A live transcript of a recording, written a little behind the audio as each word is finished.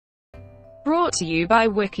Brought to you by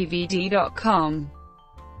WikiVidi.com.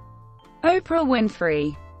 Oprah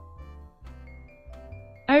Winfrey.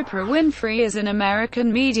 Oprah Winfrey is an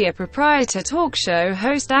American media proprietor, talk show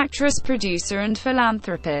host, actress, producer, and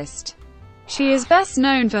philanthropist. She is best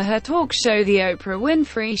known for her talk show The Oprah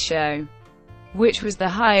Winfrey Show, which was the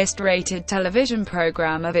highest-rated television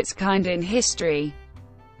program of its kind in history,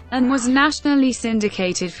 and was nationally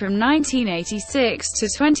syndicated from 1986 to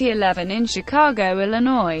 2011 in Chicago,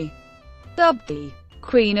 Illinois. Dubbed the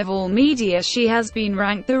Queen of all media, she has been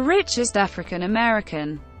ranked the richest African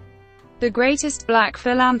American, the greatest black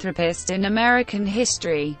philanthropist in American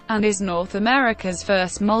history, and is North America's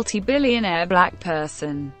first multi-billionaire black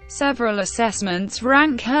person. Several assessments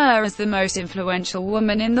rank her as the most influential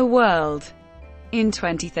woman in the world. In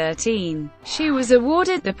 2013, she was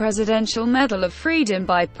awarded the Presidential Medal of Freedom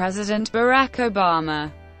by President Barack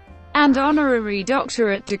Obama, and honorary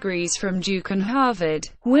doctorate degrees from Duke and Harvard.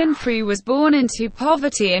 Winfrey was born into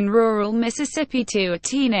poverty in rural Mississippi to a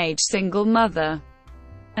teenage single mother,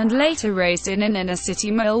 and later raised in an inner-city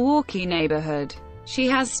Milwaukee neighborhood. She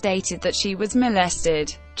has stated that she was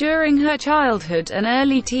molested during her childhood and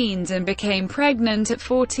early teens and became pregnant at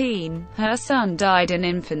 14. Her son died in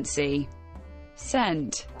infancy.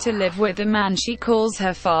 Sent to live with the man she calls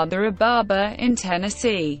her father, a barber, in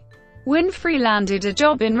Tennessee. Winfrey landed a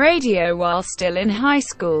job in radio while still in high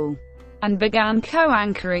school, and began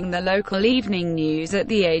co-anchoring the local evening news at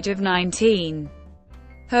the age of 19.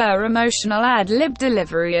 Her emotional ad-lib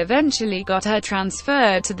delivery eventually got her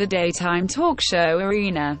transferred to the daytime talk show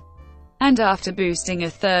arena, and after boosting a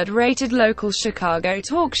third-rated local Chicago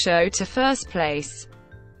talk show to first place,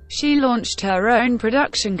 she launched her own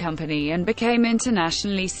production company and became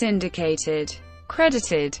internationally syndicated.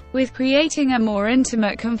 Credited with creating a more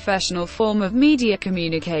intimate, confessional form of media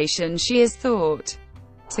communication, she is thought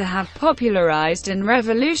to have popularized and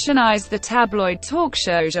revolutionized the tabloid talk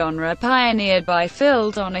show genre pioneered by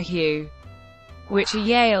Phil Donahue, which a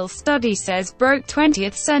Yale study says broke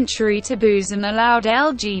 20th century taboos and allowed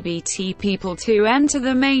LGBT people to enter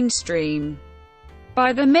the mainstream.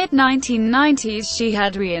 By the mid-1990s, she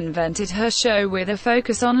had reinvented her show with a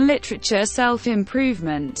focus on literature,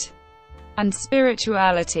 self-improvement, and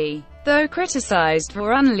spirituality. Though criticized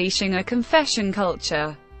for unleashing a confession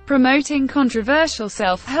culture, promoting controversial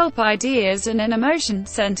self-help ideas, and an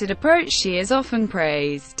emotion-centered approach, she is often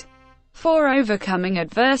praised for overcoming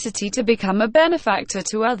adversity to become a benefactor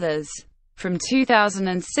to others. From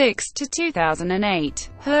 2006 to 2008,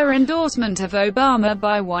 her endorsement of Obama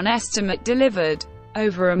by one estimate delivered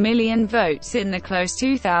over 1 million votes in the close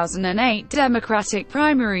 2008 Democratic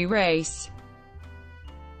primary race.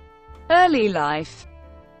 Early life.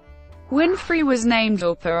 Winfrey was named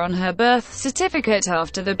Oprah on her birth certificate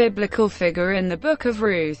after the biblical figure in the Book of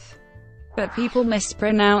Ruth, but people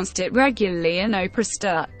mispronounced it regularly and Oprah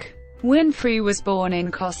stuck. Winfrey was born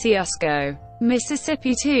in Kosciuszko,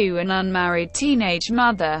 Mississippi to an unmarried teenage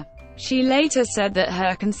mother. She later said that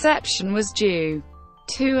her conception was due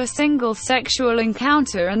to a single sexual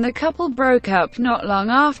encounter, and the couple broke up not long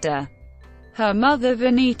after. Her mother,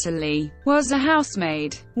 Venita Lee, was a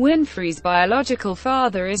housemaid. Winfrey's biological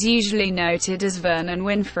father is usually noted as Vernon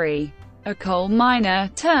Winfrey, a coal miner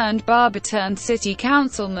turned barber turned city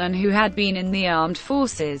councilman who had been in the armed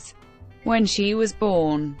forces when she was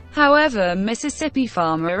born. However, Mississippi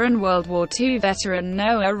farmer and World War II veteran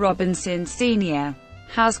Noah Robinson Sr.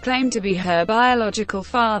 has claimed to be her biological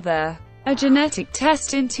father. A genetic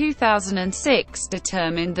test in 2006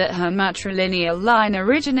 determined that her matrilineal line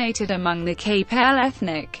originated among the Capel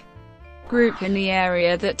ethnic group in the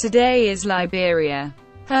area that today is Liberia.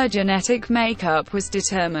 Her genetic makeup was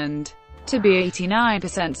determined to be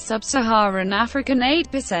 89% sub-Saharan African,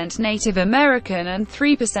 8% Native American, and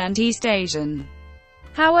 3% East Asian.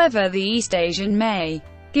 However, the East Asian may,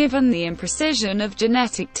 given the imprecision of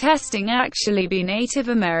genetic testing, actually be Native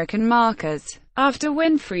American markers. After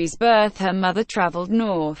Winfrey's birth, her mother traveled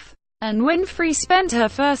north, and Winfrey spent her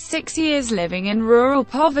first 6 years living in rural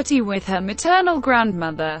poverty with her maternal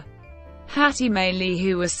grandmother, Hattie Mae Lee,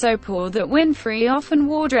 who was so poor that Winfrey often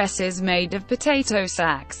wore dresses made of potato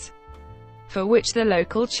sacks, for which the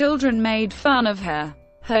local children made fun of her.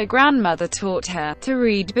 Her grandmother taught her to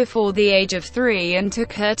read before the age of 3 and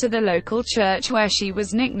took her to the local church, where she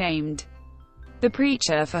was nicknamed the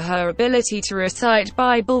preacher for her ability to recite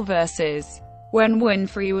Bible verses. When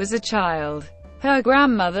Winfrey was a child, her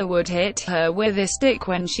grandmother would hit her with a stick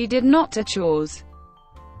when she did not do chores,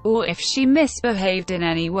 or if she misbehaved in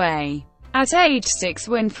any way. At age 6,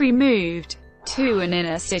 Winfrey moved to an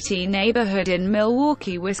inner-city neighborhood in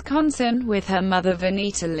Milwaukee, Wisconsin, with her mother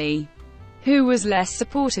Venita Lee. who was less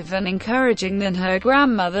supportive and encouraging than her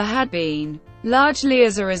grandmother had been, largely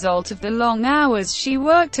as a result of the long hours she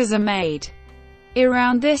worked as a maid.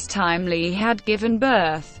 Around this time Lee had given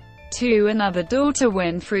birth to another daughter,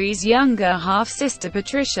 Winfrey's younger half-sister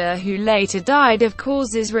Patricia, who later died of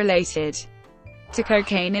causes related to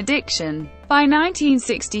cocaine addiction. By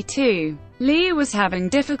 1962, Lee was having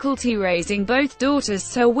difficulty raising both daughters,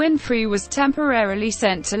 so Winfrey was temporarily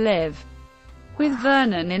sent to live with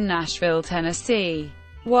Vernon in Nashville, Tennessee.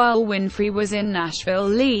 While Winfrey was in Nashville,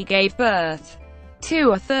 Lee gave birth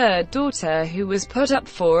to a third daughter who was put up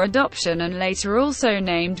for adoption and later also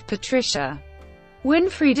named Patricia.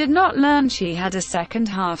 Winfrey did not learn she had a second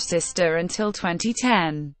half-sister until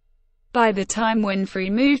 2010. By the time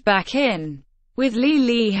Winfrey moved back in with Lee,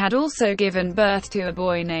 Lee had also given birth to a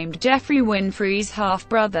boy named Jeffrey, Winfrey's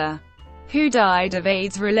half-brother, who died of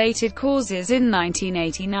AIDS-related causes in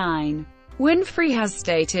 1989. Winfrey has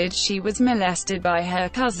stated she was molested by her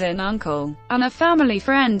cousin, uncle, and a family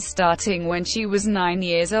friend starting when she was 9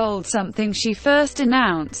 years old, something she first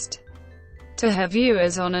announced to her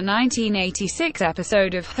viewers on a 1986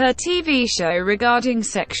 episode of her TV show regarding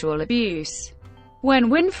sexual abuse.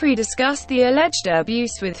 When Winfrey discussed the alleged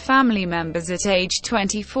abuse with family members at age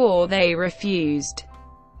 24, they refused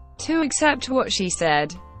to accept what she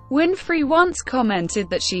said. Winfrey once commented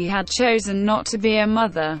that she had chosen not to be a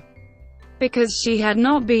mother because she had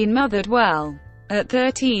not been mothered well. At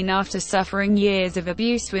 13, after suffering years of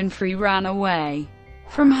abuse, Winfrey ran away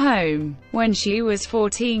from home. When she was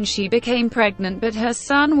 14, she became pregnant, but her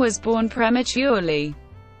son was born prematurely,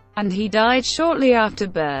 and he died shortly after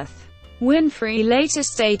birth. Winfrey later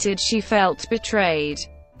stated she felt betrayed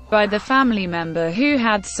by the family member who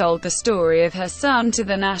had sold the story of her son to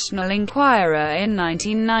the National Enquirer in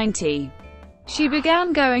 1990. She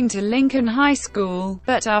began going to Lincoln High School,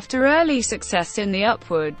 but after early success in the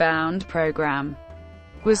Upward Bound program,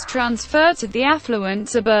 was transferred to the affluent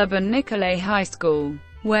suburban Nicolet High School,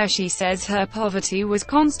 where she says her poverty was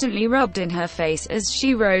constantly rubbed in her face as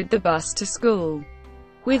she rode the bus to school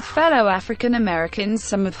with fellow African Americans,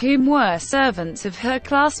 some of whom were servants of her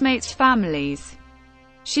classmates' families.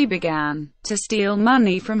 She began to steal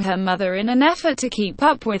money from her mother in an effort to keep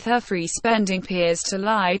up with her free-spending peers, to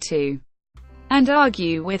lie to and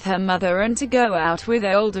argue with her mother, and to go out with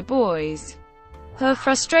older boys. Her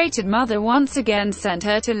frustrated mother once again sent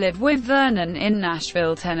her to live with Vernon in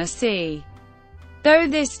Nashville, Tennessee, though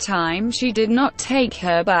this time she did not take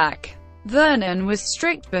her back. Vernon was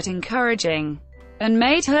strict but encouraging, and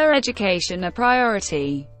made her education a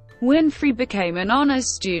priority. Winfrey became an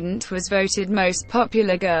honors student, was voted most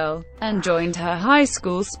popular girl, and joined her high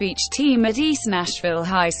school speech team at East Nashville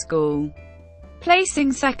High School,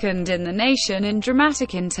 placing second in the nation in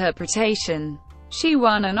dramatic interpretation. She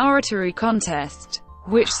won an oratory contest,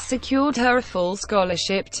 which secured her a full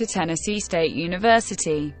scholarship to Tennessee State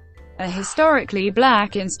University, a historically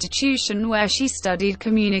black institution where she studied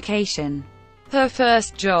communication. Her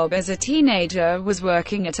first job as a teenager was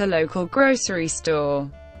working at a local grocery store.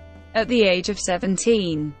 At the age of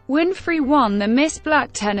 17, Winfrey won the Miss Black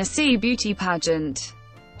Tennessee beauty pageant.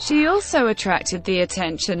 She also attracted the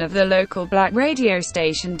attention of the local black radio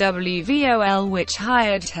station WVOL, which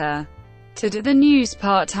hired her to do the news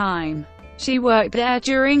part-time. She worked there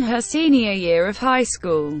during her senior year of high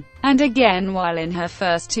school, and again while in her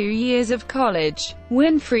first 2 years of college.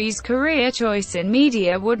 Winfrey's career choice in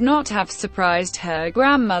media would not have surprised her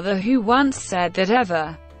grandmother, who once said that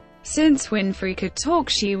ever since Winfrey could talk,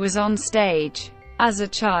 she was on stage. As a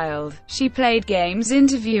child, she played games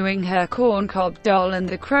interviewing her corncob doll and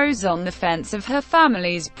the crows on the fence of her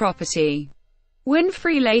family's property.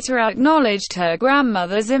 Winfrey later acknowledged her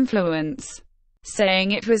grandmother's influence,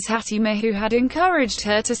 saying it was Hattie who had encouraged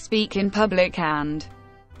her to speak in public and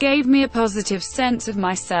gave me a positive sense of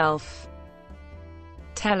myself.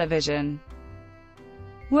 Television.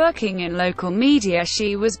 Working in local media,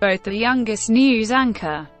 she was both the youngest news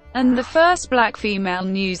anchor and the first black female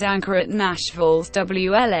news anchor at Nashville's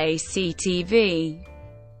WLAC-TV.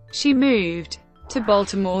 She moved to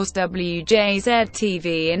Baltimore's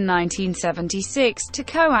WJZ-TV in 1976 to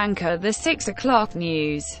co-anchor the 6 o'clock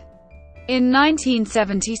news. In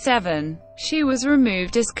 1977, she was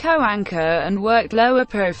removed as co-anchor and worked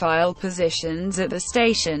lower-profile positions at the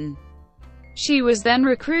station. She was then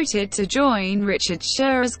recruited to join Richard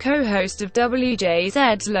Scher as co-host of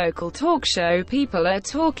WJZ's local talk show People Are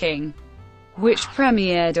Talking, which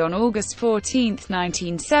premiered on August 14,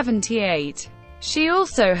 1978. She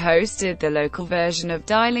also hosted the local version of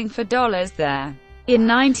Dialing for Dollars there. In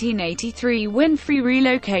 1983, Winfrey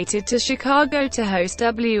relocated to Chicago to host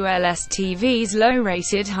WLS-TV's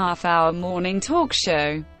low-rated half-hour morning talk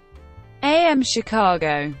show, AM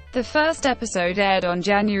Chicago. The first episode aired on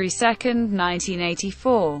January 2,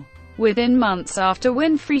 1984. Within months after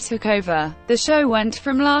Winfrey took over, the show went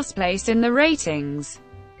from last place in the ratings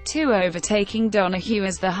to overtaking Donahue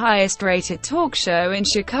as the highest-rated talk show in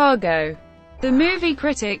Chicago. The movie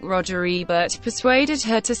critic Roger Ebert persuaded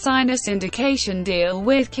her to sign a syndication deal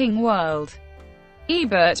with King World.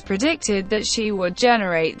 Ebert predicted that she would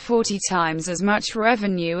generate 40 times as much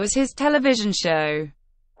revenue as his television show.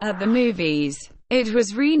 At the movies, it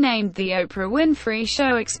was renamed The Oprah Winfrey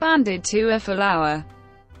Show, expanded to a full hour,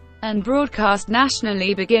 and broadcast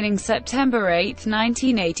nationally beginning September 8,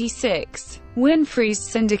 1986. Winfrey's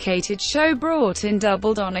syndicated show brought in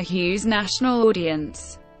double Donahue's national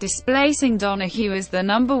audience, displacing Donahue as the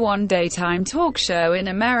 #1 daytime talk show in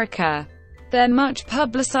America. Their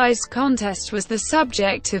much-publicized contest was the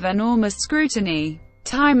subject of enormous scrutiny.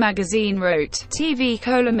 Time magazine wrote, TV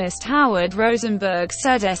columnist Howard Rosenberg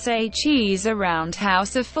said SHE's a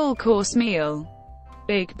roundhouse, a full-course meal.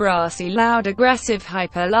 Big, brassy, loud, aggressive,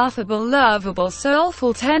 hyper, laughable, lovable,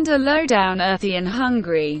 soulful, tender, low-down, earthy and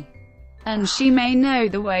hungry. And she may know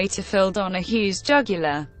the way to fill Donahue's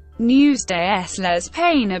jugular. Newsday's Les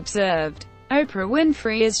Payne observed, Oprah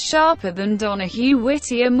Winfrey is sharper than Donahue,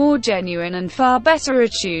 wittier, more genuine and far better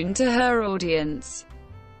attuned to her audience.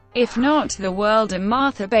 If not the world. And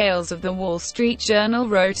Martha Bales of the Wall Street Journal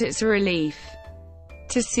wrote, it's a relief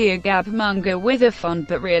to see a gabmonger with a fond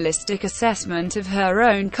but realistic assessment of her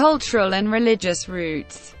own cultural and religious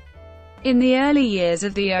roots. In the early years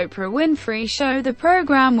of The Oprah Winfrey Show, the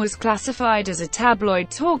program was classified as a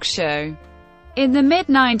tabloid talk show. In the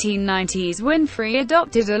mid-1990s, Winfrey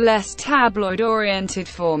adopted a less tabloid-oriented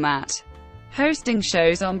format, hosting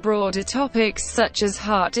shows on broader topics such as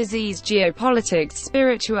heart disease, geopolitics,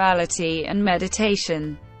 spirituality, and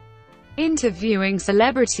meditation. Interviewing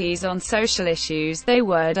celebrities on social issues they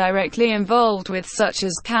were directly involved with, such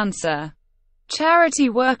as cancer, charity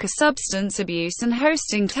work, or substance abuse, and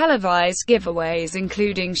hosting televised giveaways,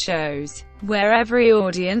 including shows where every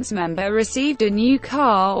audience member received a new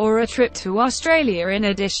car or a trip to Australia. In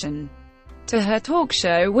addition to her talk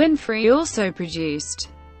show, Winfrey also produced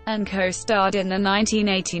and co-starred in the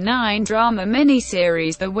 1989 drama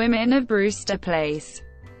miniseries The Women of Brewster Place,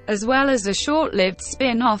 as well as a short-lived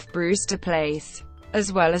spin-off Brewster Place.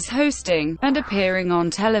 As well as hosting and appearing on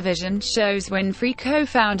television shows, Winfrey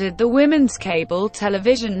co-founded the women's cable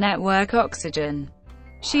television network Oxygen.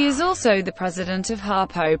 She is also the president of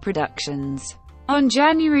Harpo Productions. On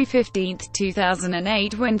January 15,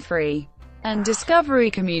 2008, Winfrey and Discovery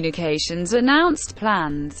Communications announced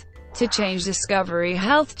plans to change Discovery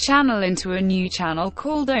Health Channel into a new channel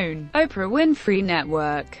called OWN, Oprah Winfrey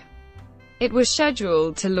Network. It was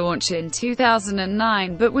scheduled to launch in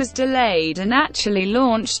 2009 but was delayed and actually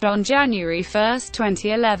launched on January 1,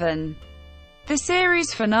 2011. The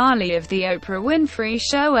series finale of The Oprah Winfrey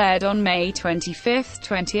Show aired on May 25,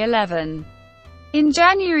 2011. In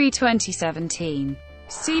January 2017,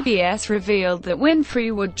 CBS revealed that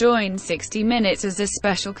Winfrey would join 60 Minutes as a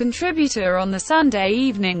special contributor on the Sunday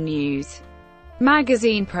Evening News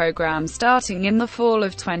magazine program starting in the fall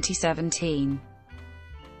of 2017.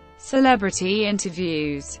 Celebrity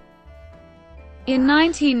interviews. In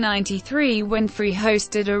 1993, Winfrey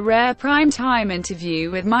hosted a rare primetime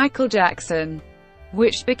interview with Michael Jackson,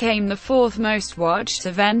 which became the fourth most watched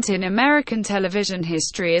event in American television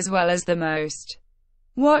history, as well as the most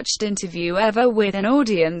watched interview ever, with an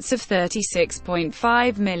audience of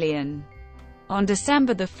 36.5 million. On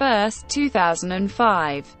December 1,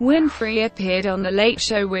 2005, Winfrey appeared on The Late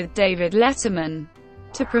Show with David Letterman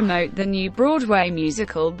to promote the new Broadway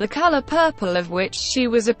musical The Color Purple, of which she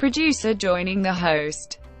was a producer, joining the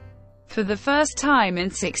host for the first time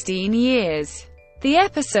in 16 years. The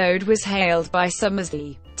episode was hailed by some as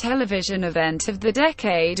the television event of the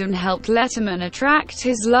decade and helped Letterman attract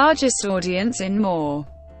his largest audience in more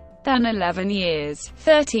than 11 years,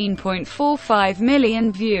 13.45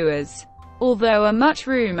 million viewers. Although a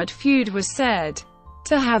much-rumored feud was said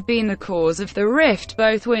to have been the cause of the rift,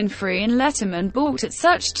 both Winfrey and Letterman balked at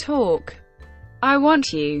such talk. "I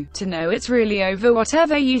want you to know it's really over,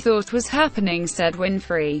 whatever you thought was happening," said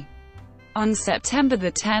Winfrey. On September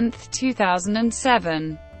 10,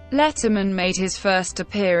 2007, Letterman made his first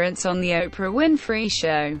appearance on The Oprah Winfrey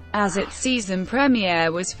Show, as its season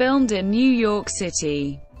premiere was filmed in New York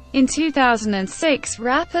City. In 2006,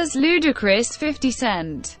 rappers Ludacris, 50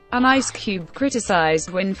 Cent, and Ice Cube criticized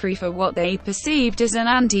Winfrey for what they perceived as an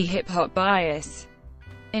anti-hip-hop bias.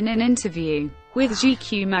 In an interview with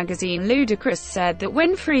GQ magazine, Ludacris said that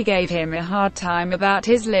Winfrey gave him a hard time about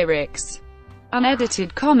his lyrics.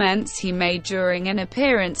 unedited comments he made during an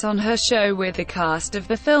appearance on her show with the cast of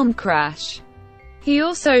the film Crash. He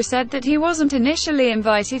also said that he wasn't initially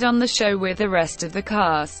invited on the show with the rest of the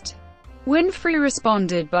cast. Winfrey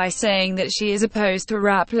responded by saying that she is opposed to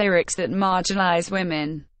rap lyrics that marginalize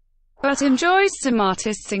women, but enjoys some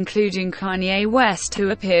artists including Kanye West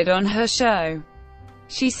who appeared on her show.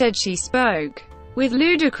 She said she spoke with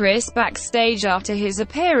Ludacris backstage after his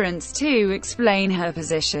appearance to explain her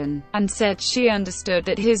position, and said she understood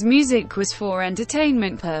that his music was for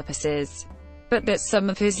entertainment purposes, but that some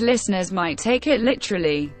of his listeners might take it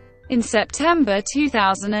literally. In September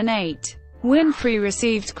 2008, Winfrey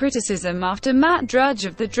received criticism after Matt Drudge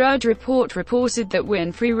of The Drudge Report reported that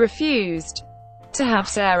Winfrey refused to have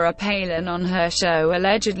Sarah Palin on her show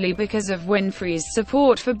allegedly because of Winfrey's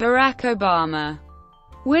support for Barack Obama.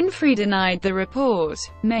 Winfrey denied the report,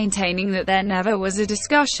 maintaining that there never was a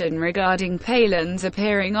discussion regarding Palin's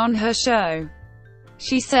appearing on her show.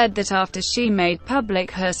 She said that after she made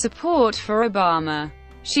public her support for Obama,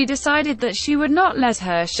 she decided that she would not let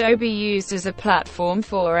her show be used as a platform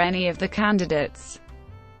for any of the candidates.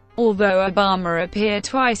 Although Obama appeared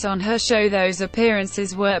twice on her show, those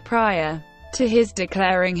appearances were prior to his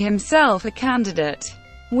declaring himself a candidate.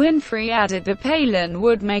 Winfrey added that Palin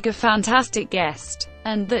would make a fantastic guest,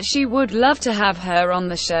 and that she would love to have her on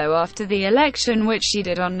the show after the election, which she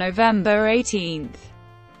did on November 18,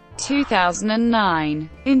 2009.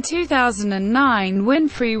 In 2009,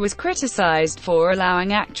 Winfrey was criticized for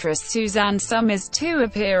allowing actress Suzanne Summers to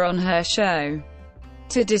appear on her show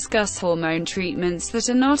to discuss hormone treatments that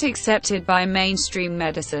are not accepted by mainstream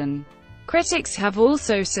medicine. Critics have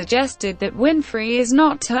also suggested that Winfrey is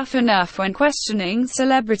not tough enough when questioning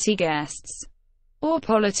celebrity guests or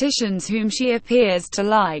politicians whom she appears to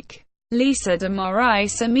like. Lisa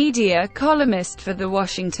DeMorais, a media columnist for The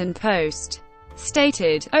Washington Post,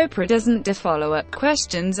 stated, "Oprah doesn't do follow-up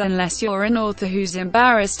questions unless you're an author who's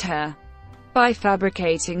embarrassed her by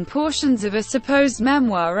fabricating portions of a supposed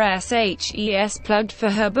memoir SHES plugged for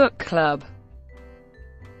her book club."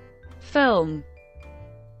 Film.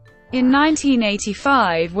 In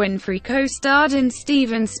 1985, Winfrey co-starred in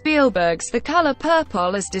Steven Spielberg's The Color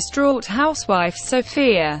Purple as distraught housewife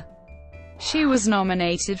Sophia. She was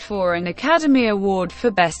nominated for an Academy Award for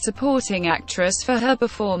Best Supporting Actress for her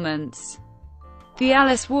performance. The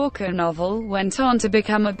Alice Walker novel went on to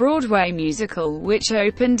become a Broadway musical, which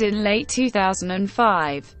opened in late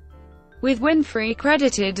 2005, with Winfrey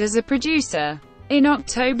credited as a producer. In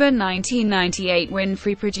October 1998,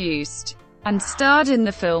 Winfrey produced and starred in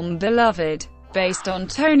the film Beloved, based on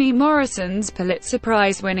Toni Morrison's Pulitzer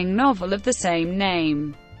Prize-winning novel of the same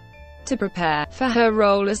name. To prepare for her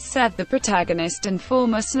role as Seth, the protagonist and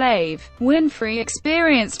former slave, Winfrey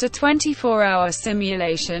experienced a 24-hour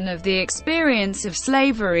simulation of the experience of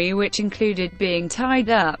slavery, which included being tied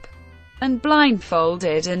up and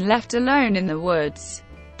blindfolded and left alone in the woods.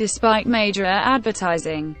 Despite major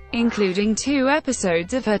advertising, including 2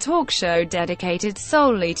 episodes of her talk show dedicated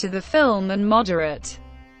solely to the film and moderate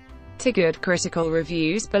to good critical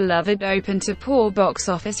reviews, Beloved opened to poor box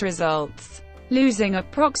office results, losing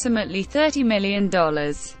approximately $30 million.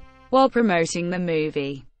 While promoting the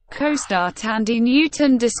movie, co-star Tandy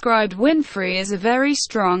Newton described Winfrey as a very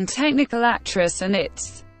strong technical actress, and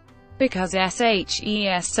it's because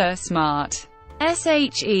SHE's so smart.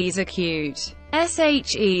 SHE's are cute.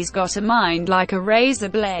 SHE's got a mind like a razor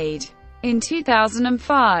blade. In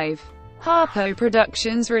 2005, Harpo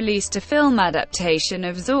Productions released a film adaptation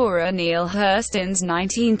of Zora Neale Hurston's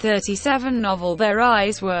 1937 novel Their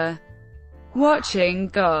Eyes Were Watching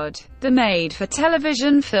God. The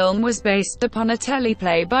made-for-television film was based upon a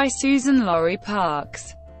teleplay by Susan Laurie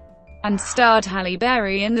Parks, and starred Halle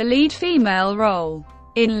Berry in the lead female role.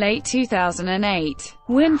 In late 2008,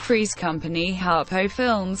 Winfrey's company Harpo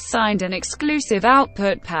Films signed an exclusive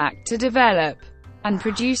output pact to develop and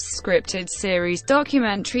produce scripted series,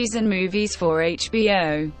 documentaries and movies for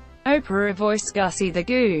HBO. Oprah voiced Gussie the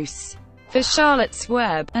Goose for Charlotte's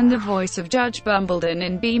Web, and the voice of Judge Bumbledon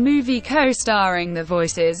in B-Movie, co-starring the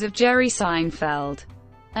voices of Jerry Seinfeld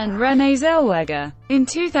and Renee Zellweger. In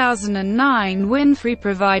 2009, Winfrey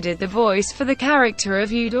provided the voice for the character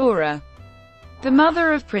of Eudora, the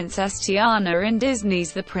mother of Princess Tiana in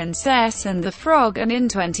Disney's The Princess and the Frog, and in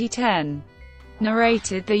 2010,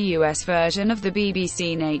 narrated the US version of the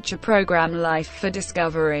BBC nature program Life for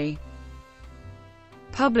Discovery.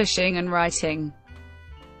 Publishing and writing.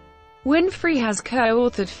 Winfrey has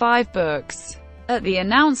co-authored 5 books. At the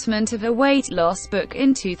announcement of a weight loss book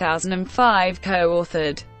in 2005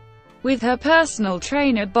 co-authored with her personal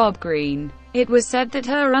trainer Bob Greene, it was said that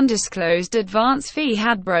her undisclosed advance fee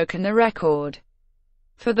had broken the record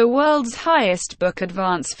for the world's highest book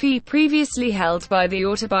advance fee previously held by the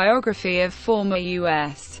autobiography of former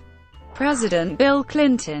U.S. President Bill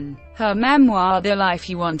Clinton. Her memoir The Life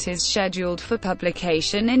You Want is scheduled for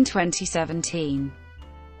publication in 2017.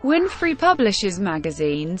 Winfrey publishes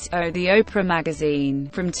magazines, The Oprah magazine,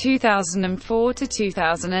 from 2004 to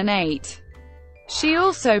 2008. She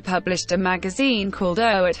also published a magazine called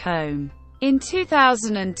O at Home. In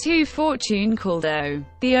 2002, Fortune called O,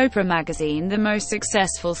 the Oprah magazine, the most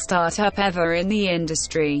successful startup ever in the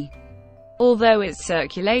industry. Although its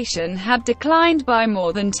circulation had declined by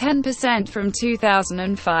more than 10% from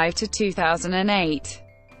 2005 to 2008.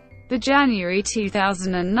 The January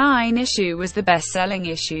 2009 issue was the best-selling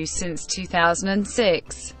issue since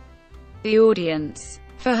 2006. The audience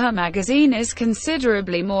for her magazine is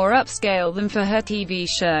considerably more upscale than for her TV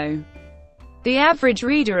show. The average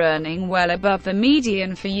reader earning well above the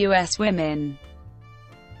median for U.S. women.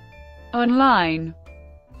 Online.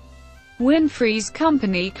 Winfrey's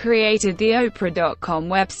company created the Oprah.com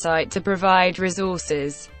website to provide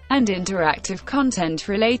resources and interactive content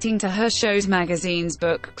relating to her shows, magazines,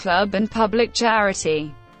 book club, and public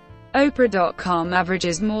charity. Oprah.com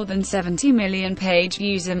averages more than 70 million page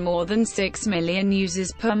views and more than 6 million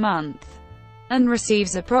users per month, and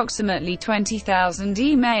receives approximately 20,000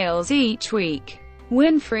 emails each week.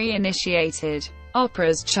 Winfrey initiated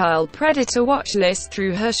Oprah's child predator watch list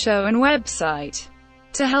through her show and website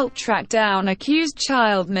to help track down accused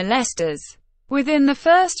child molesters. Within the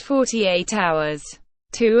first 48 hours,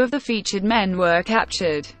 2 of the featured men were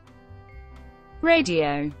captured.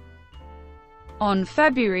 Radio. On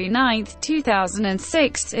February 9,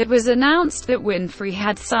 2006, it was announced that Winfrey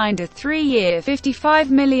had signed a 3-year $55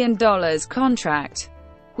 million contract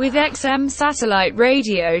with XM Satellite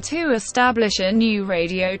Radio to establish a new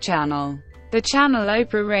radio channel. The channel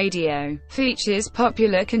Oprah Radio features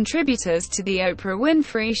popular contributors to The Oprah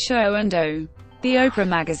Winfrey Show and O, The Oprah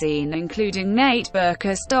magazine, including Nate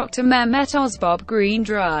Berkus, Dr. Mehmet Oz, Bob Green,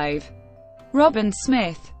 Drive, Robin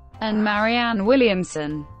Smith, and Marianne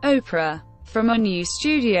Williamson. Oprah. From a new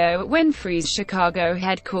studio at Winfrey's Chicago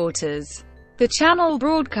headquarters, the channel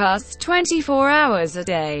broadcasts 24 hours a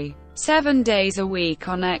day, 7 days a week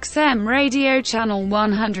on XM Radio Channel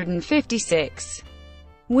 156.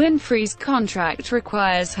 Winfrey's contract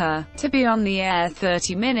requires her to be on the air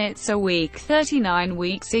 30 minutes a week, 39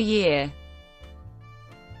 weeks a year.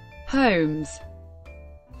 Homes.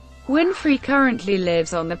 Winfrey currently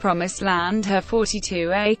lives on the Promised Land, her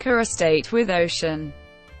 42-acre estate with ocean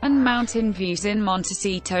and mountain views in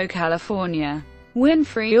Montecito, California.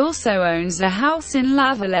 Winfrey also owns a house in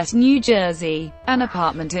Lavallette, New Jersey, an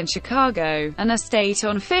apartment in Chicago, an estate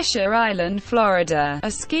on Fisher Island, Florida, a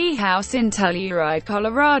ski house in Telluride,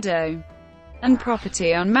 Colorado, and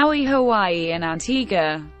property on Maui, Hawaii and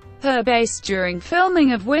Antigua. Her base during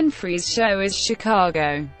filming of Winfrey's show is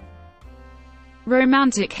Chicago.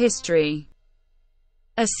 Romantic history.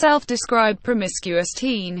 A self-described promiscuous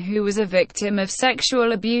teen who was a victim of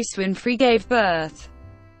sexual abuse, Winfrey gave birth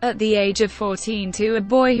at the age of 14 to a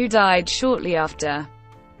boy who died shortly after.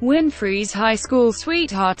 Winfrey's high school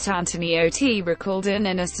sweetheart Anthony O.T. recalled an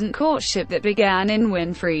innocent courtship that began in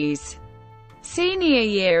Winfrey's senior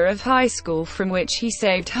year of high school, from which he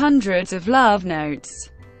saved hundreds of love notes.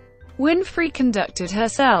 Winfrey conducted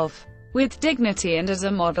herself with dignity and as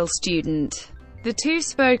a model student. The two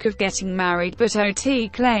spoke of getting married, but O.T.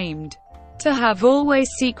 claimed to have always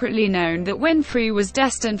secretly known that Winfrey was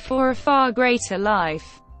destined for a far greater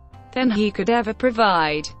life than he could ever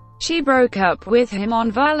provide. She broke up with him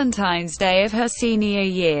on Valentine's Day of her senior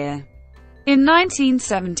year in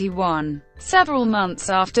 1971. Several months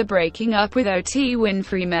after breaking up with O.T.,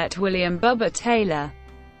 Winfrey met William Bubba Taylor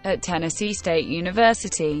at Tennessee State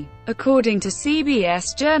University. According to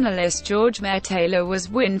CBS journalist George Mayer, Taylor was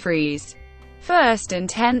Winfrey's first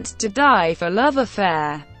intent to die for love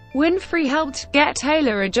affair. Winfrey helped get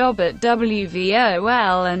Taylor a job at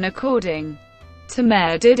WVOL and, according to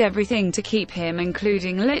Mayer, did everything to keep him,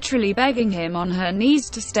 including literally begging him on her knees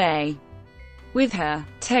to stay with her.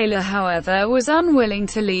 Taylor, however, was unwilling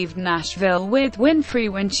to leave Nashville with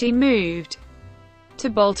Winfrey when she moved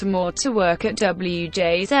to Baltimore to work at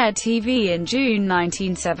WJZ-TV in June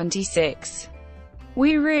 1976.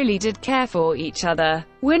 "We really did care for each other,"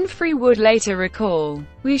 Winfrey would later recall.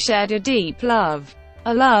 "We shared a deep love.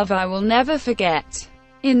 A love I will never forget."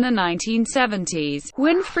 In the 1970s,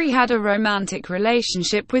 Winfrey had a romantic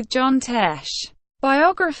relationship with John Tesh.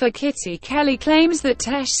 Biographer Kitty Kelly claims that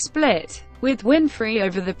Tesh split with Winfrey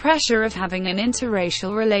over the pressure of having an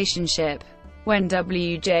interracial relationship. When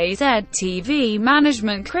WJZ-TV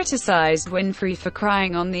management criticized Winfrey for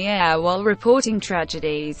crying on the air while reporting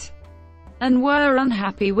tragedies, and were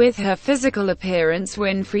unhappy with her physical appearance,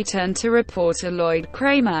 Winfrey turned to reporter Lloyd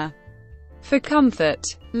Kramer for comfort.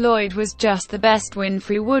 Lloyd was just the best,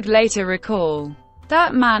 Winfrey would later recall.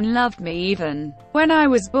 That man loved me even when I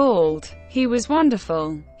was bald. He was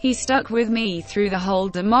wonderful. He stuck with me through the whole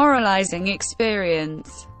demoralizing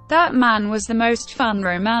experience. That man was the most fun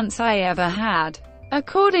romance I ever had.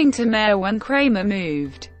 According to Mayer, when Kramer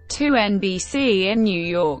moved to NBC in New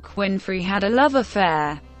York, Winfrey had a love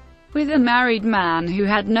affair with a married man who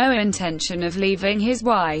had no intention of leaving his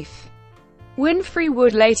wife. Winfrey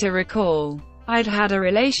would later recall, "I'd had a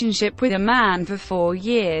relationship with a man for 4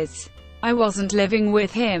 years. I wasn't living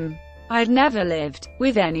with him. I'd never lived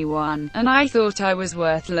with anyone, and I thought I was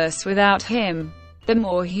worthless without him. The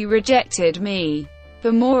more he rejected me,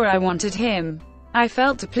 the more I wanted him. I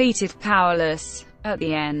felt depleted, powerless. At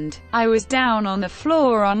the end, I was down on the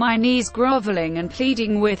floor on my knees, groveling and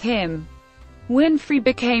pleading with him." Winfrey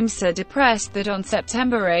became so depressed that on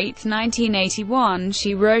September 8, 1981,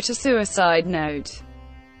 she wrote a suicide note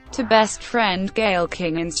to best friend Gayle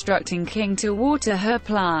King, instructing King to water her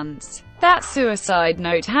plants. That suicide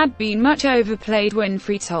note had been much overplayed,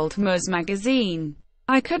 Winfrey told Ms. magazine.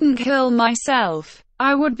 "I couldn't kill myself.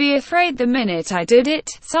 I would be afraid the minute I did it,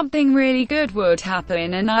 something really good would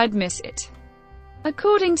happen and I'd miss it."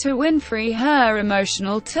 According to Winfrey, her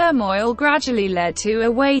emotional turmoil gradually led to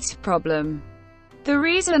a weight problem. "The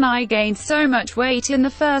reason I gained so much weight in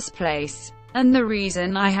the first place, and the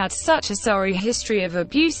reason I had such a sorry history of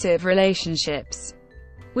abusive relationships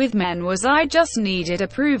with men, was I just needed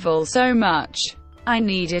approval so much. I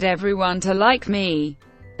needed everyone to like me,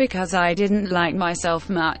 because I didn't like myself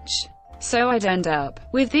much. So I'd end up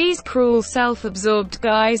with these cruel, self-absorbed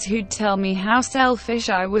guys who'd tell me how selfish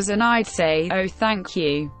I was, and I'd say, 'Oh, thank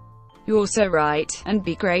you. You're so right,' and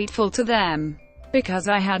be grateful to them, because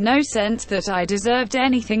I had no sense that I deserved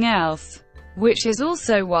anything else. Which is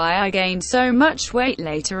also why I gained so much weight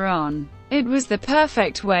later on. It was the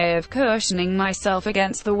perfect way of cushioning myself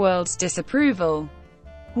against the world's disapproval."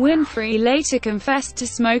 Winfrey later confessed to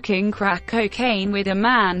smoking crack cocaine with a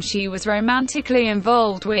man she was romantically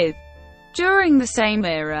involved with during the same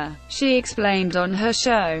era. She explained on her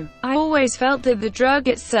show, "I always felt that the drug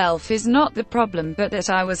itself is not the problem, but that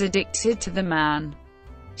I was addicted to the man."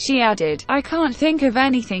 She added, "I can't think of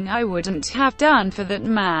anything I wouldn't have done for that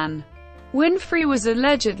man." Winfrey was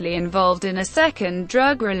allegedly involved in a second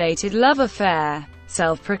drug-related love affair.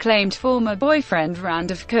 Self-proclaimed former boyfriend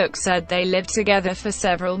Randolph Cook said they lived together for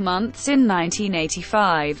several months in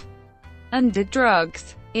 1985 and did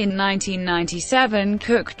drugs. In 1997,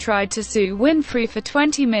 Cook tried to sue Winfrey for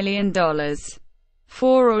 $20 million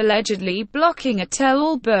for allegedly blocking a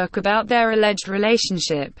tell-all book about their alleged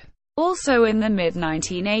relationship. Also in the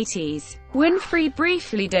mid-1980s, Winfrey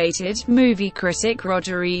briefly dated movie critic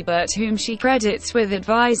Roger Ebert, whom she credits with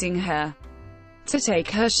advising her to take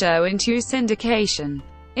her show into syndication.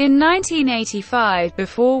 In 1985,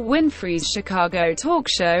 before Winfrey's Chicago talk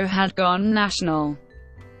show had gone national,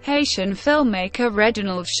 Haitian filmmaker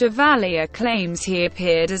Reginald Chevalier claims he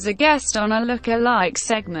appeared as a guest on a look-alike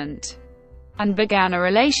segment and began a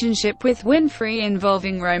relationship with Winfrey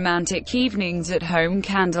involving romantic evenings at home,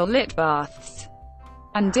 candle-lit baths,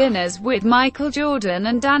 and dinners with Michael Jordan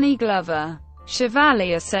and Danny Glover.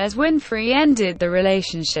 Chevalier says Winfrey ended the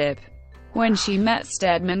relationship when she met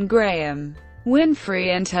Stedman Graham.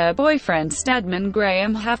 Winfrey and her boyfriend Stedman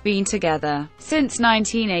Graham have been together since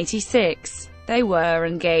 1986. They were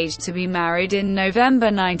engaged to be married in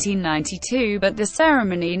November 1992, but the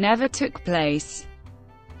ceremony never took place.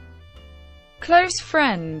 Close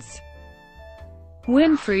friends.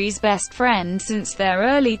 Winfrey's best friend since their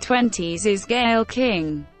early 20s is Gayle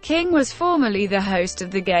King. King was formerly the host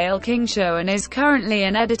of The Gayle King Show and is currently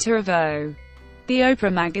an editor of the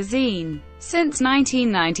Oprah magazine. Since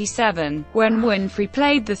 1997, when Winfrey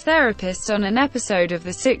played the therapist on an episode of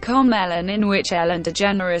the sitcom Ellen, in which Ellen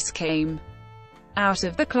DeGeneres came out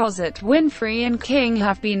of the closet, Winfrey and King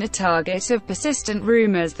have been a target of persistent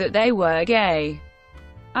rumors that they were gay.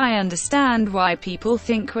 "I understand why people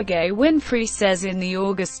think we're gay," Winfrey says in the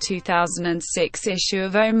August 2006 issue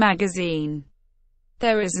of O magazine.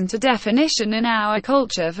 "There isn't a definition in our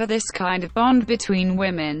culture for this kind of bond between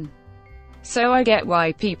women. So I get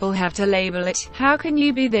why people have to label it. How can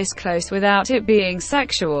you be this close without it being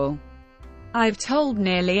sexual? I've told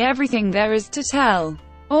nearly everything there is to tell.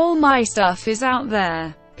 All my stuff is out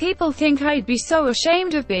there. People think I'd be so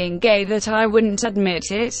ashamed of being gay that I wouldn't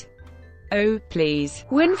admit it. Oh, please."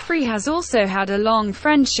 Winfrey has also had a long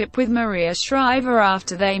friendship with Maria Shriver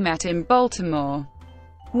after they met in Baltimore.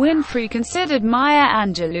 Winfrey considered Maya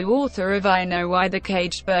Angelou, author of I Know Why the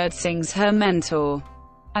Caged Bird Sings, her mentor.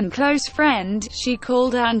 and close friend. She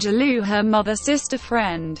called Angelou her mother-sister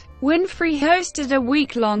friend. Winfrey hosted a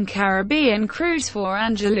week-long Caribbean cruise for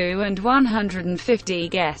Angelou and 150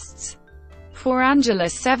 guests for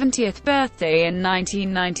Angela's 70th birthday in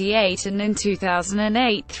 1998, and in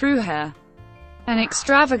 2008 threw her an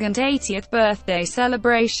extravagant 80th birthday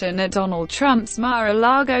celebration at Donald Trump's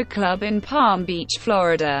Mar-a-Lago club in Palm Beach,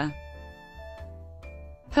 Florida.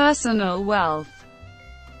 Personal wealth.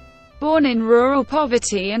 Born in rural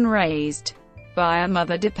poverty and raised by a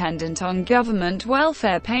mother dependent on government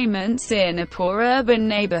welfare payments in a poor urban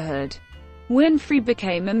neighborhood, Winfrey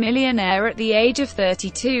became a millionaire at the age of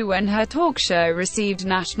 32 when her talk show received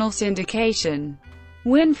national syndication.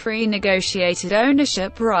 Winfrey negotiated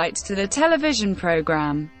ownership rights to the television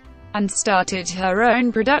program and started her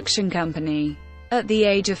own production company. At the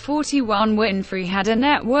age of 41, Winfrey had a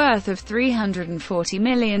net worth of $340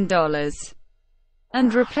 million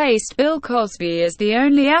and replaced Bill Cosby as the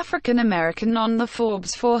only African American on the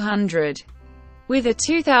Forbes 400. With a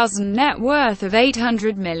 2000 net worth of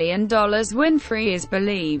 $800 million, Winfrey is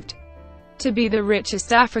believed to be the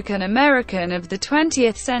richest African American of the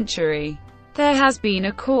 20th century. There has been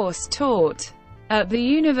a course taught at the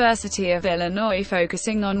University of Illinois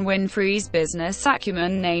focusing on Winfrey's business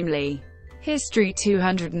acumen, namely History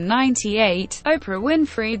 298, Oprah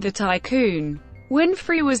Winfrey the Tycoon.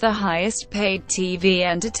 Winfrey was the highest-paid TV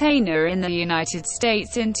entertainer in the United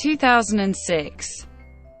States in 2006,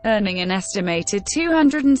 earning an estimated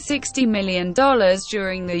 $260 million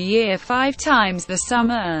during the year, 5 times the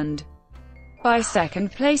sum earned by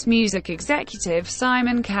second-place music executive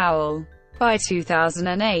Simon Cowell. By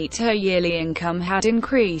 2008, her yearly income had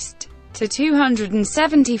increased to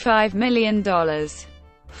 $275 million.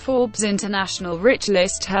 Forbes' International Rich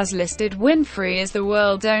List has listed Winfrey as the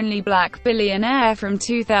world's only black billionaire from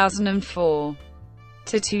 2004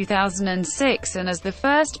 to 2006, and as the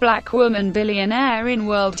first black woman billionaire in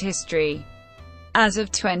world history. As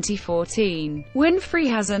of 2014, Winfrey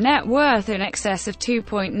has a net worth in excess of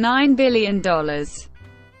 $2.9 billion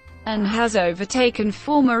and has overtaken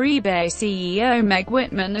former eBay CEO Meg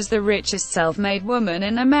Whitman as the richest self-made woman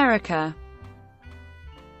in America.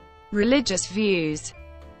 Religious views.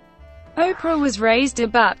 Oprah was raised a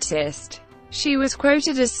Baptist. She was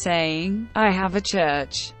quoted as saying, "I have a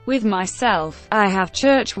church with myself. I have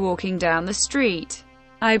church walking down the street.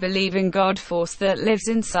 I believe in God force that lives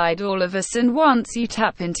inside all of us, and once you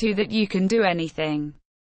tap into that you can do anything."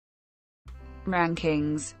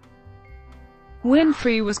 Rankings.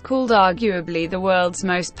 Winfrey was called arguably the world's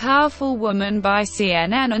most powerful woman by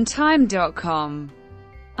CNN and Time.com.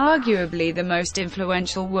 Arguably the most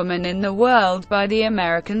influential woman in the world by the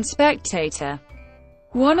American Spectator.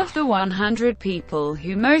 One of the 100 people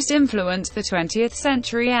who most influenced the 20th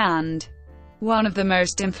century, and one of the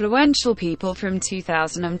most influential people from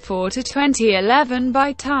 2004 to 2011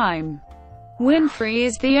 by Time. Winfrey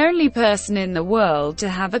is the only person in the world to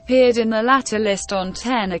have appeared in the latter list on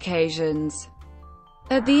 10 occasions.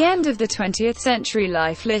 At the end of the 20th century,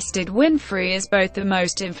 Life listed Winfrey as both the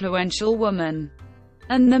most influential woman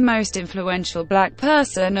and the most influential black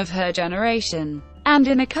person of her generation. And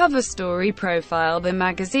in a cover story profile, the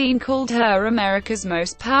magazine called her America's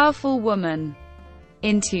most powerful woman.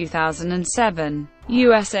 In 2007,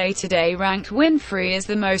 USA Today ranked Winfrey as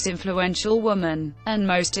the most influential woman and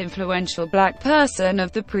most influential black person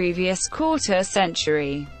of the previous quarter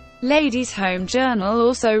century. Ladies' Home Journal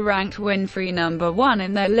also ranked Winfrey number 1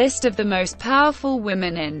 in their list of the most powerful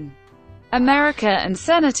women in America, and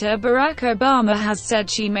Senator Barack Obama has said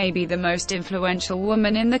she may be the most influential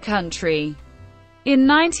woman in the country. In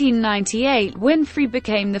 1998, Winfrey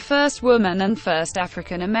became the first woman and first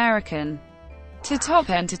African American to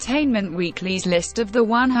top Entertainment Weekly's list of the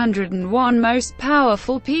 101 most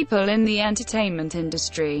powerful people in the entertainment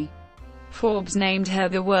industry. Forbes named her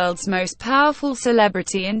the world's most powerful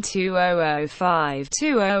celebrity in 2005,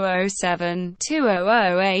 2007,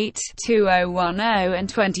 2008, 2010, and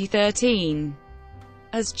 2013.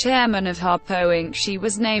 As chairman of Harpo Inc., she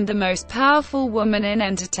was named the most powerful woman in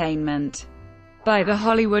entertainment by The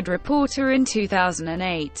Hollywood Reporter in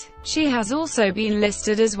 2008. She has also been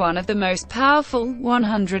listed as one of the most powerful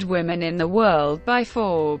 100 women in the world by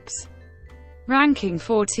Forbes, ranking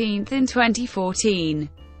 14th in 2014.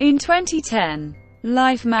 In 2010,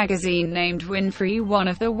 Life magazine named Winfrey one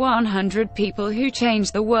of the 100 people who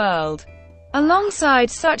changed the world, alongside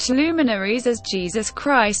such luminaries as Jesus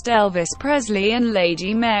Christ, Elvis Presley, and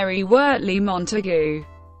Lady Mary Wortley Montagu.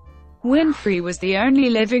 Winfrey was the only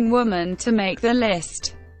living woman to make the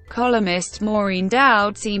list. Columnist Maureen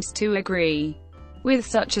Dowd seems to agree with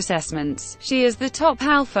such assessments. She is the top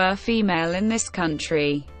alpha female in this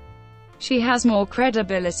country. She has more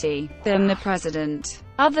credibility than the president.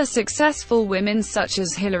 Other successful women such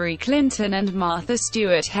as Hillary Clinton and Martha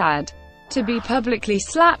Stewart had to be publicly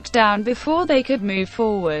slapped down before they could move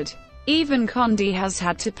forward. Even Condi has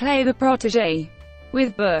had to play the protégé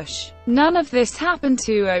with Bush. None of this happened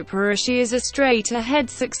to Oprah. She is a straight-ahead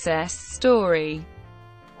success story.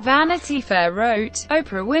 Vanity Fair wrote,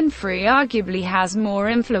 Oprah Winfrey arguably has more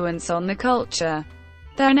influence on the culture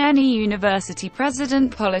than any university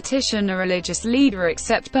president, politician, or religious leader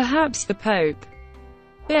except perhaps the Pope.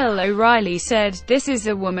 Bill O'Reilly said, this is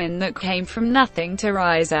a woman that came from nothing to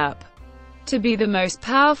rise up to be the most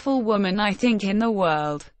powerful woman I think in the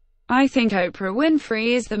world. I think Oprah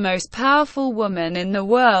Winfrey is the most powerful woman in the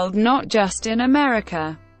world, not just in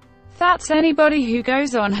America. That's anybody who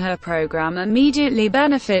goes on her program immediately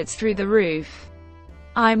benefits through the roof.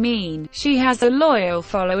 I mean, she has a loyal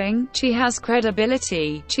following, she has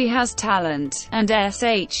credibility, she has talent, and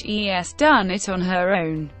she's done it on her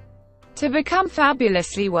own to become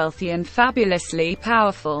fabulously wealthy and fabulously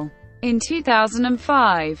powerful. In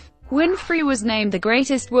 2005, Winfrey was named the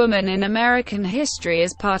greatest woman in American history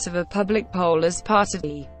as part of a public poll as part of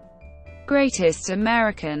the Greatest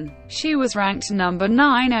American. She was ranked number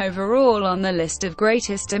 9 overall on the list of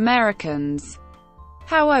greatest Americans.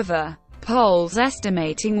 However, polls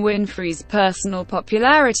estimating Winfrey's personal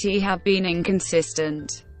popularity have been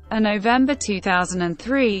inconsistent. A November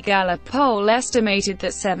 2003 Gallup poll estimated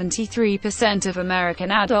that 73% of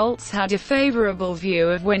American adults had a favorable view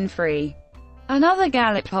of Winfrey. Another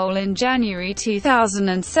Gallup poll in January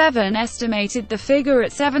 2007 estimated the figure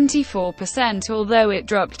at 74%, although it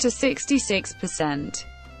dropped to 66%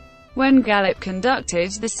 when Gallup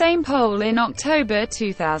conducted the same poll in October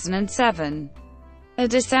 2007. A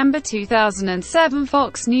December 2007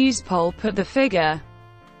 Fox News poll put the figure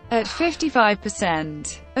at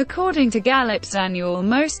 55%. According to Gallup's annual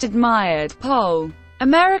Most Admired poll,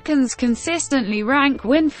 Americans consistently rank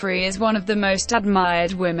Winfrey as one of the most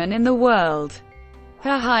admired women in the world.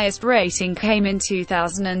 Her highest rating came in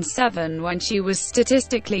 2007 when she was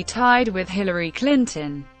statistically tied with Hillary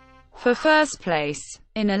Clinton for first place,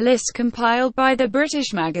 in a list compiled by the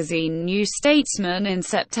British magazine New Statesman in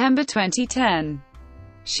September 2010.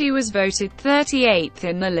 She was voted 38th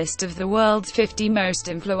in the list of the world's 50 most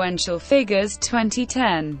influential figures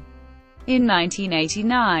 2010. In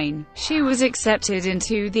 1989, she was accepted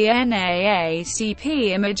into the NAACP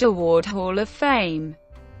Image Award Hall of Fame.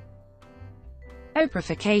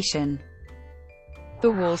 Oprahification.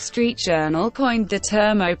 The Wall Street Journal coined the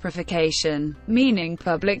term Oprahification, meaning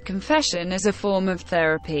public confession as a form of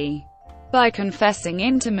therapy. By confessing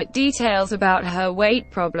intimate details about her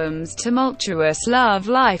weight problems, tumultuous love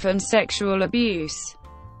life and sexual abuse,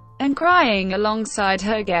 and crying alongside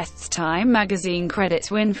her guests, Time magazine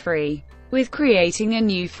credits Winfrey with creating a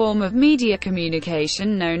new form of media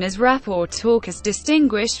communication known as rapport talk, as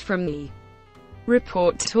distinguished from the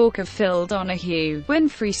report talk of Phil Donahue.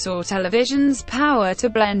 Winfrey saw television's power to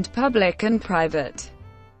blend public and private.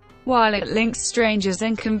 While it links strangers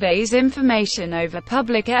and conveys information over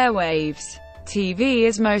public airwaves, TV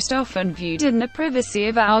is most often viewed in the privacy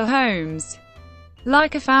of our homes.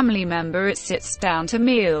 Like a family member, it sits down to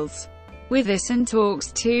meals with us and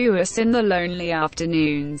talks to us in the lonely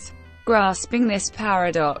afternoons. Grasping this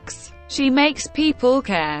paradox, she makes people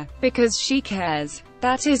care, because she cares.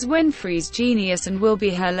 That is Winfrey's genius and will be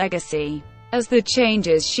her legacy. As the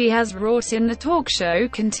changes she has wrought in the talk show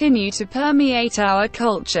continue to permeate our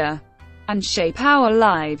culture and shape our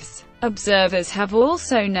lives, observers have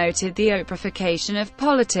also noted the Oprahification of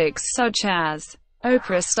politics, such as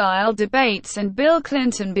Oprah-style debates and Bill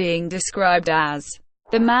Clinton being described as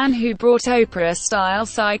the man who brought Oprah-style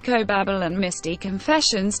psychobabble and misty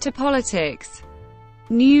confessions to politics.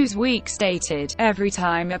 Newsweek stated, every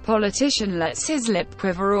time a politician lets his lip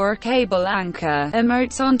quiver or a cable anchor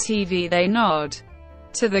emotes on TV, they nod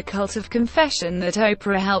to the cult of confession that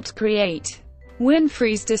Oprah helped create.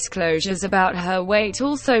 Winfrey's disclosures about her weight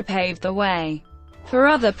also paved the way for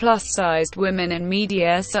other plus-sized women in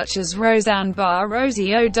media such as Roseanne Barr,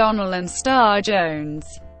 Rosie O'Donnell and Star Jones.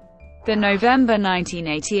 The November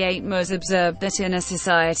 1988 Ms. observed that in a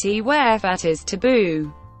society where fat is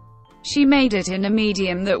taboo, she made it in a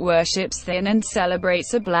medium that worships thin and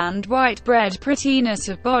celebrates a bland white bread prettiness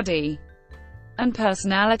of body and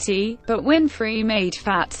personality, but Winfrey made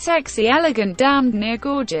fat sexy, elegant, damned near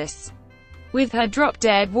gorgeous. With her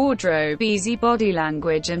drop-dead wardrobe, easy body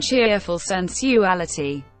language and cheerful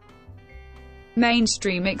sensuality.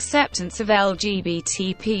 Mainstream acceptance of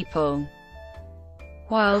LGBT people.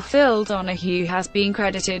 While Phil Donahue has been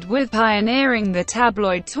credited with pioneering the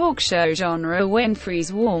tabloid talk show genre,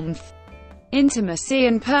 Winfrey's warmth intimacy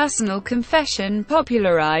and personal confession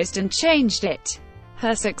popularized and changed it.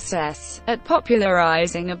 Her success at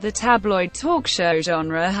popularizing of the tabloid talk show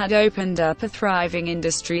genre had opened up a thriving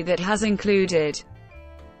industry that has included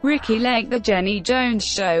Ricki Lake, The Jenny Jones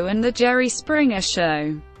Show, and The Jerry Springer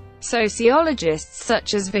Show. Sociologists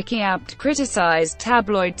such as Vicky Abt criticized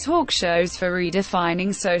tabloid talk shows for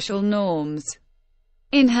redefining social norms.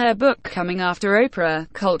 In her book Coming After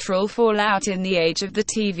Oprah: Cultural Fallout in the Age of the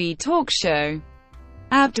TV Talk Show,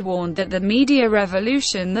 Abt warned that the media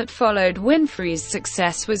revolution that followed Winfrey's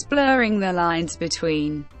success was blurring the lines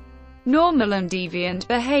between normal and deviant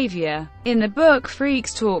behavior. In the book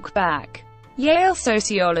Freaks Talk Back, Yale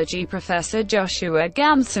sociology professor Joshua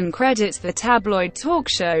Gamson credits the tabloid talk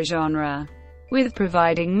show genre with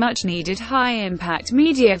providing much-needed high-impact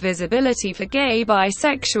media visibility for gay,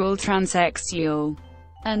 bisexual, transsexual,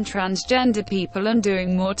 and transgender people, and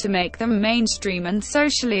doing more to make them mainstream and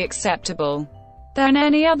socially acceptable than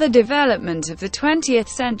any other development of the 20th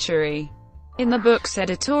century. In the book's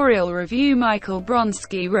editorial review, Michael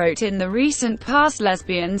Bronski wrote, "In the recent past,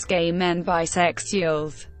 lesbians, gay men,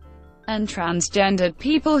 bisexuals, and transgendered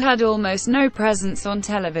people had almost no presence on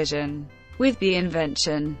television. With the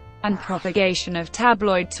invention and propagation of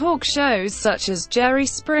tabloid talk shows such as Jerry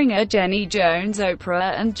Springer, Jenny Jones,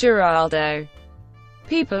 Oprah, and Geraldo,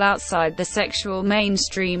 people outside the sexual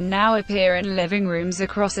mainstream now appear in living rooms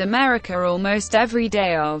across America almost every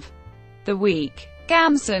day of the week."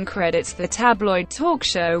 Gamson credits the tabloid talk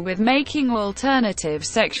show with making alternative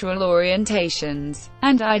sexual orientations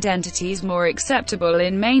and identities more acceptable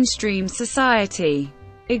in mainstream society.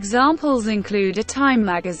 Examples include a Time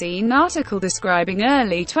magazine article describing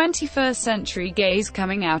early 21st century gays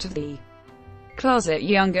coming out of the closet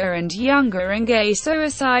younger and younger, and gay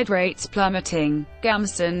suicide rates plummeting.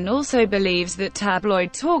 Gamson also believes that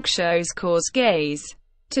tabloid talk shows cause gays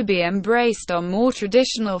to be embraced on more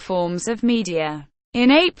traditional forms of media. In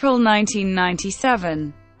April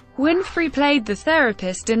 1997, Winfrey played the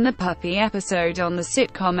therapist in the Puppy episode on the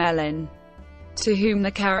sitcom Ellen, to whom the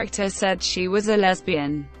character said she was a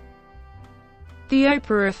lesbian. The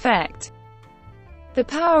Oprah Effect. The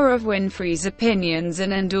power of Winfrey's opinions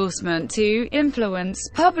and endorsement to influence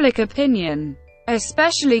public opinion,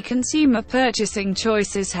 especially consumer purchasing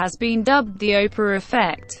choices, has been dubbed the Oprah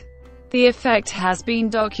Effect. The effect has been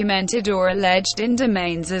documented or alleged in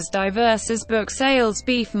domains as diverse as book sales,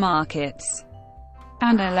 beef markets,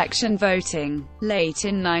 and election voting. Late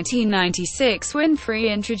in 1996,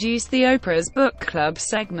 Winfrey introduced the Oprah's Book Club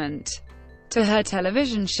segment to her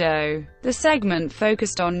television show. The segment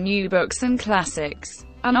focused on new books and classics,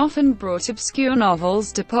 and often brought obscure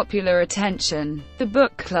novels to popular attention. The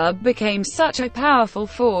book club became such a powerful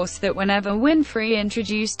force that whenever Winfrey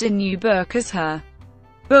introduced a new book as her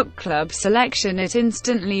book club selection, it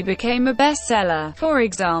instantly became a bestseller. For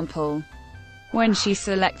example, when she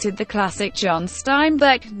selected the classic John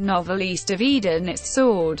Steinbeck novel East of Eden, it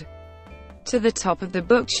soared to the top of the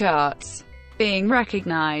book charts. Being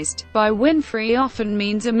recognized by Winfrey often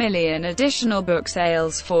means 1 million additional book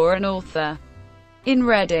sales for an author. In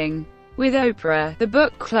Reading with Oprah, the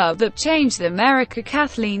book club that changed America,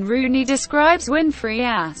 Kathleen Rooney describes Winfrey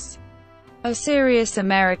as a serious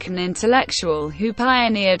American intellectual who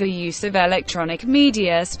pioneered the use of electronic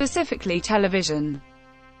media, specifically television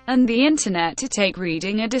and the Internet, to take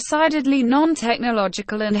reading a decidedly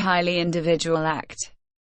non-technological and highly individual act,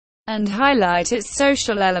 and highlight its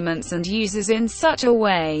social elements and uses in such a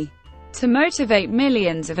way to motivate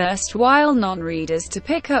millions of erstwhile non-readers to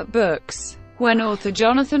pick up books. When author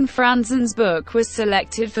Jonathan Franzen's book was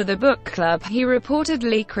selected for the book club, he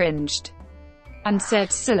reportedly cringed and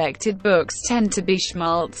said selected books tend to be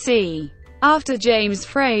schmaltzy. After James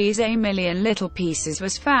Frey's A Million Little Pieces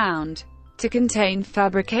was found to contain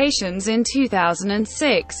fabrications in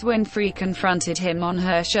 2006, Winfrey confronted him on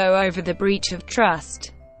her show over the breach of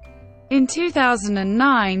trust. In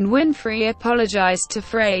 2009, Winfrey apologized to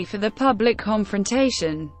Frey for the public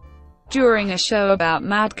confrontation. During a show about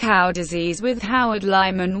mad cow disease with Howard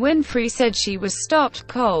Lyman, Winfrey said she was stopped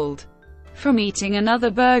cold from eating another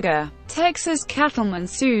burger. Texas cattlemen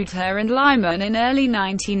sued her and Lyman in early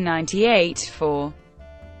 1998 for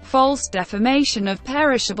false defamation of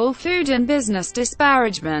perishable food and business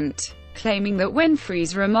disparagement, claiming that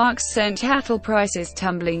Winfrey's remarks sent cattle prices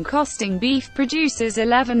tumbling, costing beef producers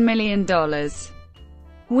 $11 million.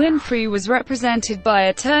 Winfrey was represented by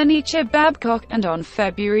attorney Chip Babcock, and on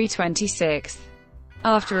February 26,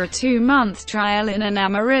 after a 2-month trial in an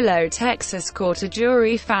Amarillo, Texas court, a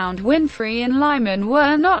jury found Winfrey and Lyman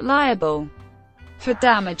were not liable for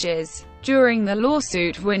damages. During the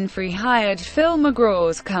lawsuit, Winfrey hired Phil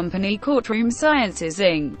McGraw's company Courtroom Sciences,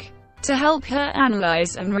 Inc. to help her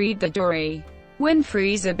analyze and read the story.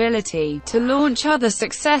 Winfrey's ability to launch other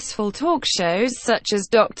successful talk shows such as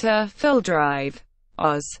Dr. Phil Drive,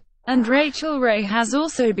 Oz, and Rachel Ray has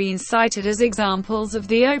also been cited as examples of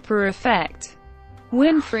the Oprah effect.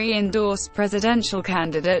 Winfrey endorsed presidential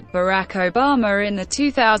candidate Barack Obama in the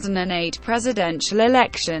 2008 presidential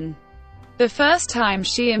election, the first time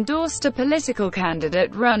she endorsed a political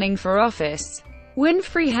candidate running for office.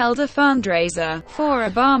 Winfrey held a fundraiser for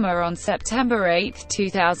Obama on September 8,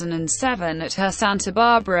 2007 at her Santa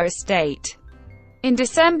Barbara estate. In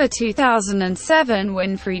December 2007,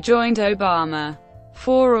 Winfrey joined Obama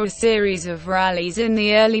for a series of rallies in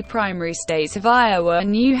the early primary states of Iowa,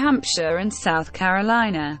 New Hampshire, and South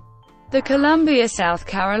Carolina. The Columbia, South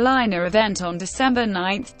Carolina event on December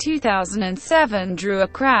 9, 2007 drew a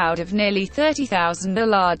crowd of nearly 30,000, the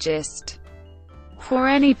largest for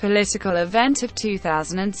any political event of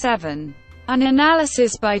 2007. An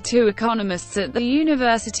analysis by two economists at the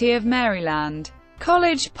University of Maryland,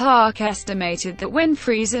 College Park estimated that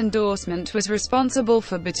Winfrey's endorsement was responsible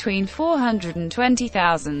for between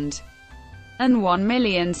 420,000 and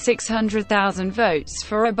 1,600,000 votes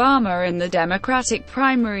for Obama in the Democratic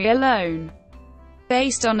primary alone.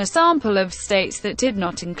 Based on a sample of states that did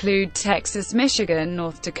not include Texas, Michigan,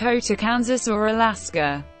 North Dakota, Kansas, or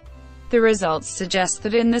Alaska, the results suggest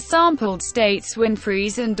that in the sampled states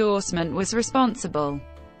Winfrey's endorsement was responsible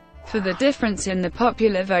for the difference in the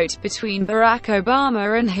popular vote between Barack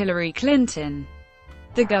Obama and Hillary Clinton.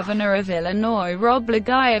 The governor of Illinois, Rod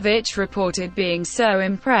Blagojevich, reported being so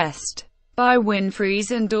impressed by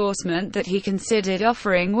Winfrey's endorsement that he considered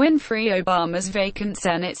offering Winfrey Obama's vacant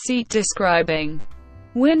Senate seat, describing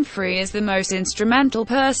Winfrey as the most instrumental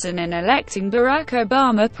person in electing Barack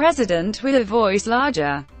Obama president with a voice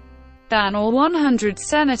larger than all 100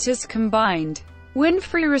 senators combined.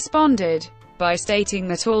 Winfrey responded by stating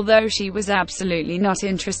that although she was absolutely not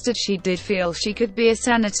interested, she did feel she could be a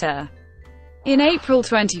senator. In April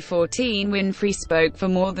 2014, Winfrey spoke for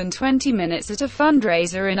more than 20 minutes at a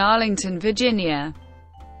fundraiser in Arlington, Virginia,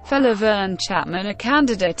 for Laverne Chapman, a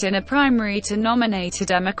candidate in a primary to nominate a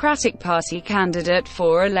Democratic Party candidate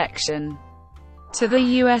for election to the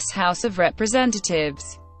U.S. House of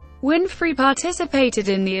Representatives. Winfrey participated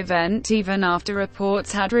in the event even after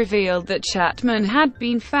reports had revealed that Chapman had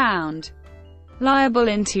been found liable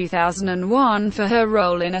in 2001 for her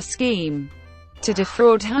role in a scheme to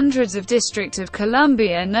defraud hundreds of District of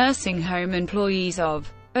Columbia nursing home employees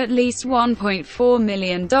of at least $1.4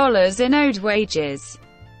 million in owed wages.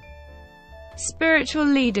 Spiritual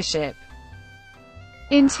leadership.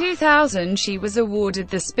 In 2000, she was awarded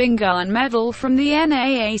the Spingarn Medal from the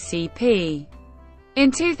NAACP. In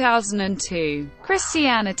 2002,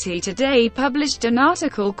 Christianity Today published an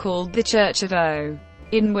article called The Church of O,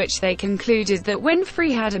 in which they concluded that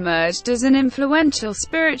Winfrey had emerged as an influential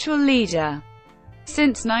spiritual leader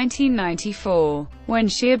since 1994, when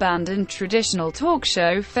she abandoned traditional talk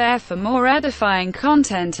show fare for more edifying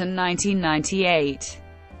content, and 1998,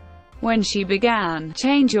 when she began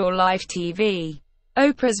Change Your Life TV.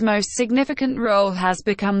 Oprah's most significant role has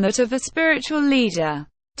become that of a spiritual leader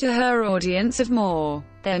to her audience of more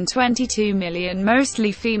than 22 million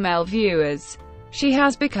mostly female viewers. She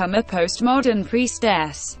has become a postmodern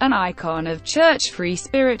priestess, an icon of church-free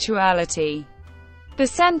spirituality. The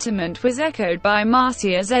sentiment was echoed by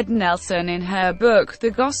Marcia Z. Nelson in her book The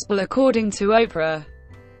Gospel According to Oprah.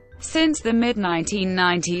 Since the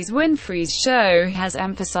mid-1990s, Winfrey's show has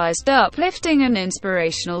emphasized uplifting and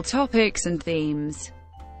inspirational topics and themes,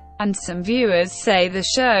 and some viewers say the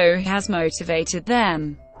show has motivated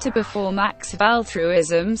them to perform acts of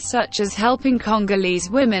altruism such as helping Congolese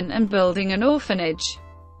women and building an orphanage.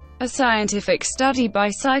 A scientific study by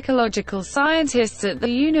psychological scientists at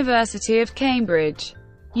the University of Cambridge,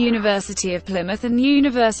 University of Plymouth, and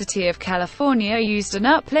University of California used an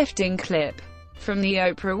uplifting clip from the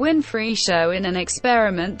Oprah Winfrey Show in an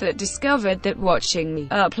experiment that discovered that watching the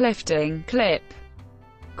uplifting clip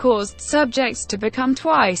caused subjects to become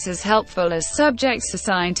twice as helpful as subjects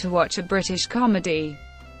assigned to watch a British comedy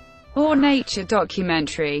or nature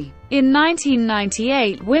documentary. In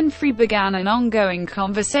 1998, Winfrey began an ongoing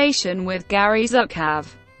conversation with Gary Zukav,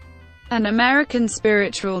 an American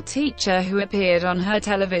spiritual teacher who appeared on her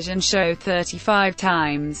television show 35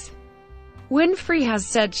 times. Winfrey has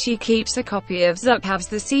said she keeps a copy of Zukav's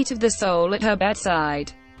The Seat of the Soul at her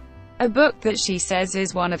bedside, a book that she says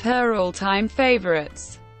is one of her all-time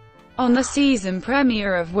favorites. On the season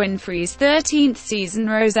premiere of Winfrey's 13th season,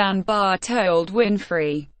 Roseanne Barr told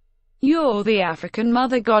Winfrey, "You're the African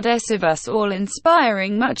mother goddess of us all,"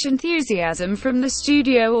 inspiring much enthusiasm from the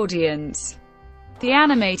studio audience. The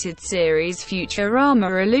animated series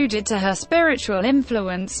Futurama alluded to her spiritual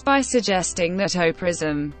influence by suggesting that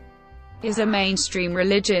Oprahism is a mainstream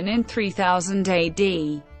religion in 3000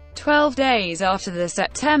 AD. 12 days after the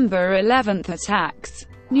September 11th attacks,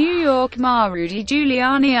 New York Mayor Rudy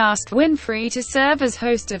Giuliani asked Winfrey to serve as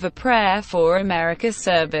host of a Prayer for America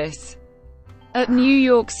service at New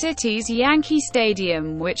York City's Yankee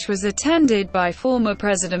Stadium, which was attended by former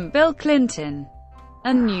President Bill Clinton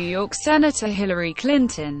and New York Senator Hillary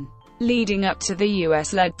Clinton. Leading up to the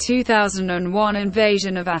US-led 2001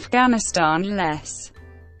 invasion of Afghanistan, less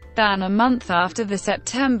than a month after the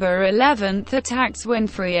September 11th attacks,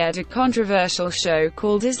 Winfrey aired a controversial show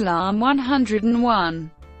called Islam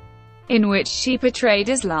 101, in which she portrayed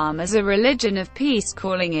Islam as a religion of peace,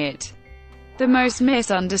 calling it the most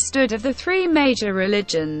misunderstood of the three major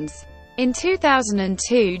religions. In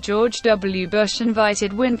 2002, George W. Bush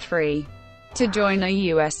invited Winfrey to join a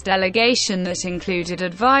U.S. delegation that included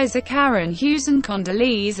advisor Karen Hughes and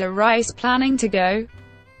Condoleezza Rice, planning to go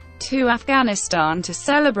to Afghanistan to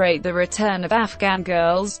celebrate the return of Afghan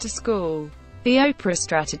girls to school. The Oprah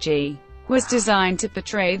strategy was designed to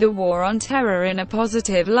portray the war on terror in a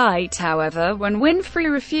positive light. However, when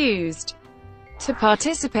Winfrey refused to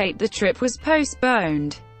participate, the trip was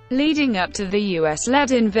postponed. Leading up to the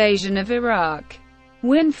US-led invasion of Iraq,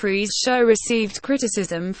 Winfrey's show received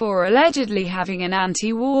criticism for allegedly having an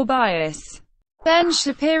anti-war bias. Ben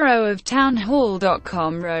Shapiro of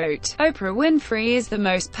townhall.com wrote, "Oprah Winfrey is the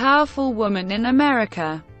most powerful woman in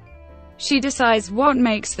America. She decides what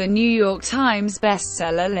makes the New York Times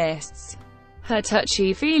bestseller lists. Her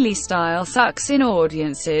touchy-feely style sucks in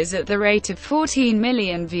audiences at the rate of 14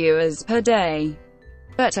 million viewers per day.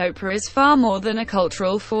 But Oprah is far more than a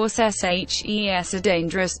cultural force, a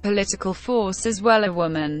dangerous political force as well, a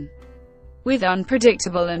woman with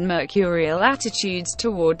unpredictable and mercurial attitudes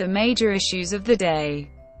toward the major issues of the day."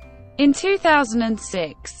 In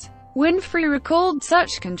 2006, Winfrey recalled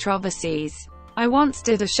such controversies. "I once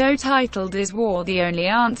did a show titled Is War the Only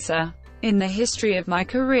Answer? In the history of my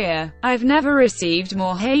career, I've never received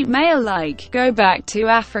more hate mail, like, go back to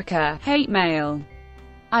Africa, hate mail.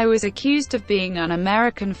 I was accused of being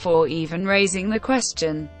un-American for even raising the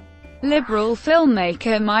question." Liberal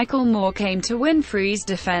filmmaker Michael Moore came to Winfrey's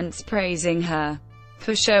defense, praising her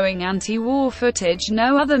for showing anti-war footage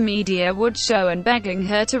no other media would show and begging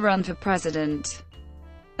her to run for president.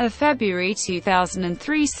 A February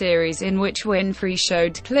 2003 series in which Winfrey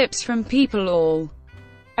showed clips from people all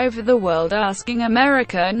over the world asking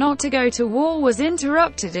America not to go to war was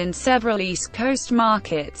interrupted in several East Coast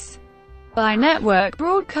markets by network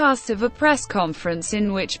broadcasts of a press conference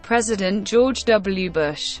in which President George W.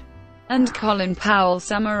 Bush and Colin Powell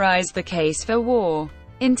summarized the case for war.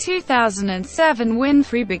 In 2007,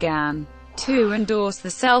 Winfrey began to endorse the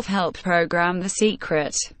self-help program The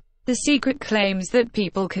Secret. The Secret claims that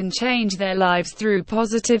people can change their lives through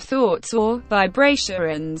positive thoughts or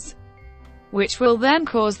vibrations, which will then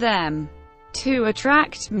cause them to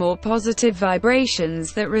attract more positive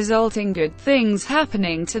vibrations that result in good things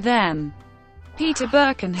happening to them. Peter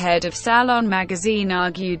Birkenhead of Salon magazine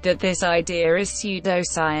argued that this idea is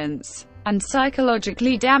pseudoscience and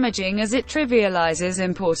psychologically damaging, as it trivializes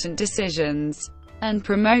important decisions and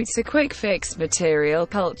promotes a quick-fix material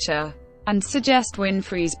culture, and suggest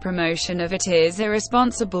Winfrey's promotion of it is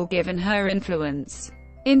irresponsible given her influence.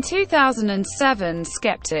 In 2007,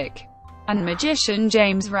 skeptic and magician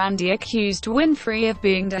James Randi accused Winfrey of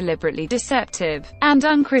being deliberately deceptive and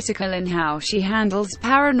uncritical in how she handles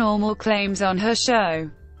paranormal claims on her show.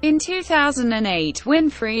 In 2008,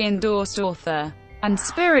 Winfrey endorsed author and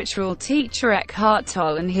spiritual teacher Eckhart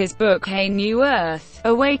Tolle in his book A New Earth,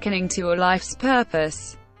 Awakening to a Life's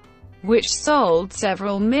Purpose, which sold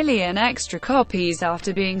several million extra copies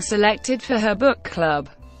after being selected for her book club.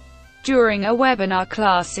 During a webinar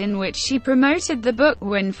class in which she promoted the book,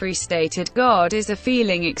 Winfrey stated, "God is a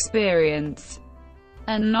feeling experience,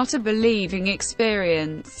 and not a believing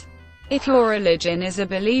experience. If your religion is a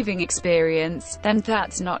believing experience, then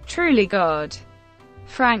that's not truly God."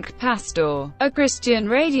 Frank Pastor, a Christian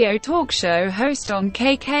radio talk show host on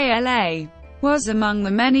KKLA, was among the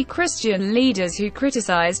many Christian leaders who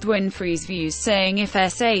criticized Winfrey's views, saying, "If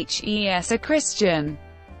SHES a Christian,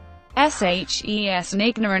 SHES an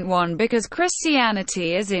ignorant one, because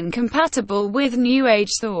Christianity is incompatible with New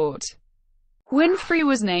Age thought." Winfrey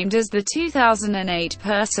was named as the 2008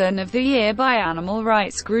 Person of the Year by animal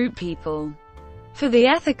rights group People for the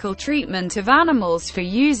ethical treatment of animals for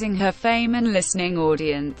using her fame and listening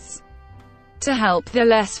audience to help the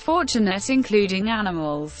less fortunate, including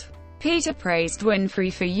animals. Peter praised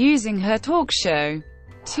Winfrey for using her talk show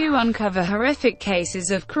to uncover horrific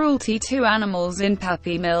cases of cruelty to animals in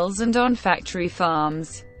puppy mills and on factory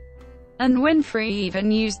farms. And Winfrey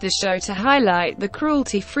even used the show to highlight the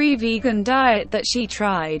cruelty-free vegan diet that she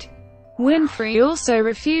tried. Winfrey also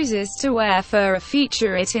refuses to wear fur or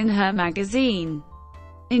feature it in her magazine.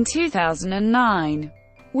 In 2009,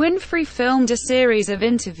 Winfrey filmed a series of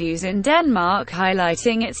interviews in Denmark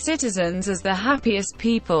highlighting its citizens as the happiest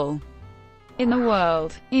people in the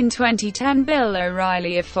world. In 2010, Bill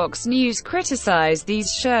O'Reilly of Fox News criticized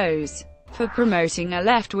these shows for promoting a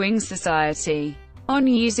left-wing society. On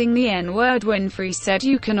using the N-word, Winfrey said,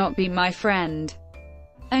 "You cannot be my friend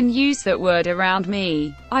and use that word around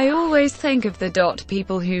me. I always think of the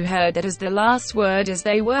people who heard that as the last word as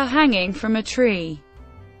they were hanging from a tree."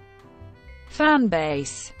 Fan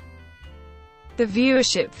base. The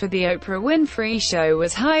viewership for The Oprah Winfrey Show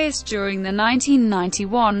was highest during the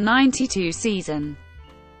 1991-92 season,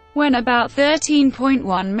 when about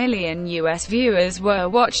 13.1 million US viewers were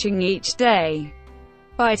watching each day.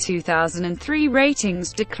 By 2003,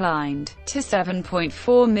 ratings declined to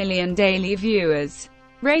 7.4 million daily viewers.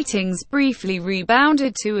 Ratings briefly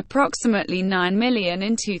rebounded to approximately 9 million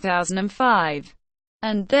in 2005,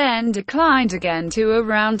 and then declined again to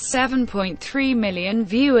around 7.3 million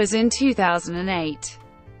viewers in 2008,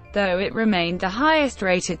 though it remained the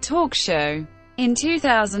highest-rated talk show. In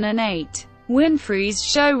 2008, Winfrey's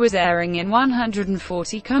show was airing in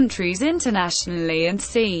 140 countries internationally and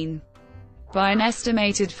seen by an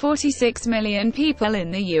estimated 46 million people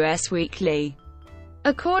in the U.S. weekly.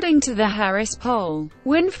 According to the Harris poll,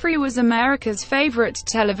 Winfrey was America's favorite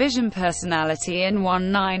television personality in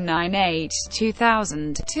 1998,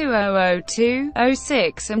 2000, 2002,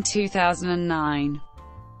 2006, and 2009.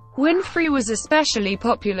 Winfrey was especially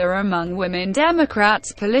popular among women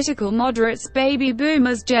Democrats, political moderates, baby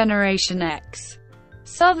boomers, Generation X,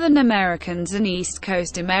 Southern Americans, and East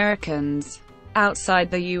Coast Americans. Outside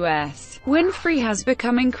the U.S., Winfrey has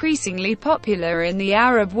become increasingly popular in the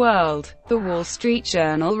Arab world. The Wall Street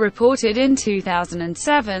Journal reported in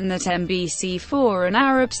 2007 that NBC4, an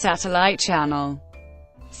Arab satellite channel,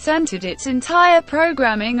 centered its entire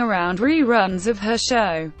programming around reruns of her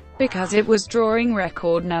show, because it was drawing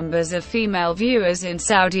record numbers of female viewers in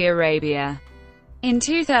Saudi Arabia. In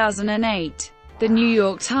 2008, The New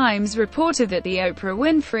York Times reported that The Oprah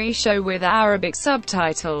Winfrey Show with Arabic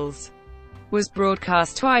subtitles was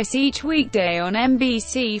broadcast twice each weekday on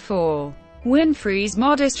NBC4. Winfrey's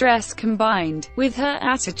modest dress combined with her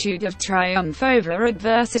attitude of triumph over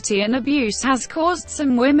adversity and abuse has caused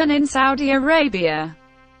some women in Saudi Arabia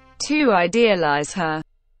to idealize her.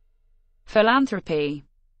 Philanthropy.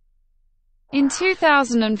 In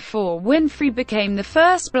 2004, Winfrey became the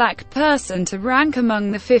first black person to rank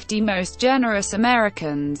among the 50 most generous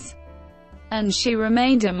Americans, and she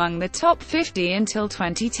remained among the top 50 until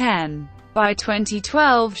 2010. By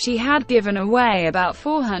 2012, she had given away about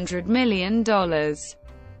 $400 million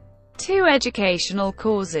to educational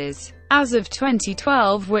causes. As of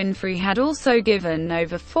 2012, Winfrey had also given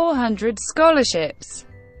over 400 scholarships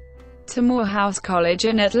to Morehouse College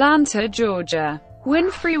in Atlanta, Georgia.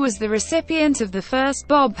 Winfrey was the recipient of the first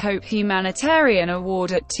Bob Hope Humanitarian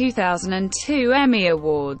Award at 2002 Emmy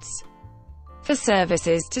Awards for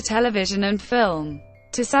services to television and film.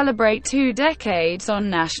 To celebrate 2 decades on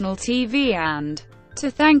national TV and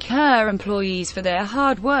to thank her employees for their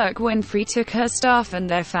hard work, Winfrey took her staff and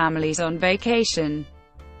their families on vacation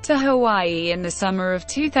to Hawaii in the summer of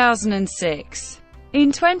 2006.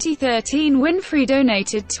 In 2013, Winfrey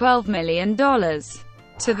donated $12 million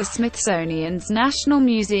to the Smithsonian's National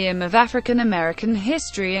Museum of African American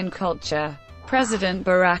History and Culture. President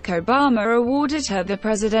Barack Obama awarded her the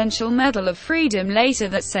Presidential Medal of Freedom later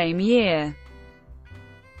that same year.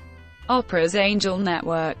 Oprah's Angel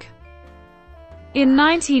Network. In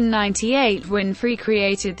 1998, Winfrey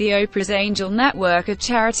created the Oprah's Angel Network, a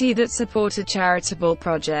charity that supported charitable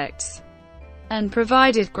projects and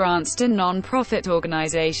provided grants to non-profit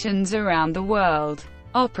organizations around the world.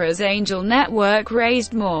 Oprah's Angel Network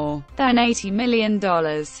raised more than $80 million.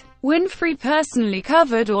 Winfrey personally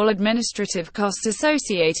covered all administrative costs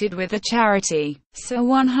associated with the charity, so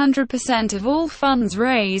 100% of all funds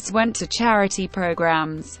raised went to charity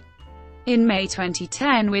programs. In May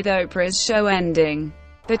 2010, with Oprah's show ending,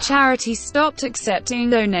 the charity stopped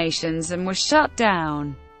accepting donations and was shut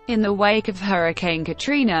down. In the wake of Hurricane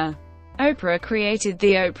Katrina, Oprah created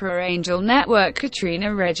the Oprah Angel Network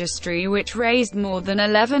Katrina Registry, which raised more than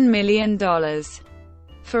 $11 million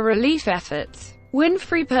for relief efforts.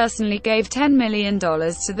 Winfrey personally gave $10 million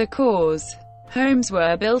to the cause. Homes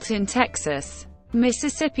were built in Texas,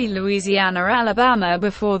 Mississippi, Louisiana, Alabama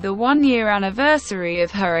before the one-year anniversary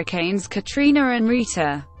of Hurricanes Katrina and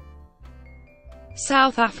Rita.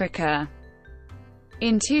 South Africa.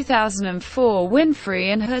 In 2004,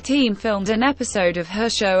 Winfrey and her team filmed an episode of her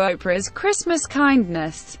show Oprah's Christmas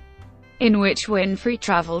Kindness, in which Winfrey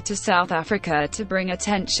traveled to South Africa to bring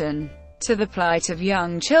attention to the plight of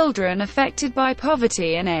young children affected by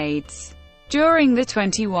poverty and AIDS. During the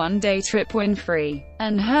 21-day trip, Winfrey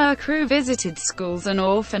and her crew visited schools and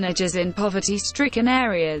orphanages in poverty-stricken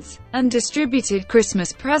areas, and distributed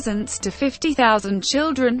Christmas presents to 50,000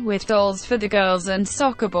 children, with dolls for the girls and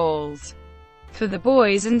soccer balls for the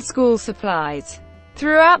boys and school supplies.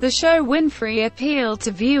 Throughout the show, Winfrey appealed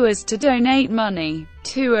to viewers to donate money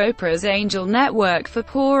to Oprah's Angel Network for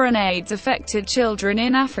poor and AIDS-affected children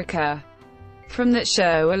in Africa. From that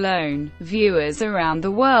show alone, viewers around the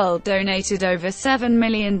world donated over $7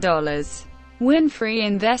 million. Winfrey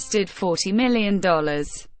invested $40 million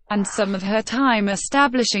and some of her time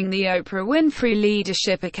establishing the Oprah Winfrey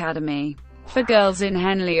Leadership Academy for girls in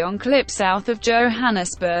Henley-on-Klip, south of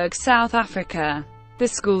Johannesburg, South Africa. The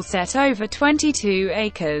school, set over 22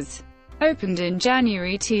 acres, opened in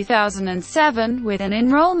January 2007 with an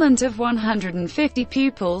enrollment of 150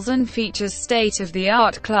 pupils and features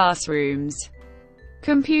state-of-the-art classrooms,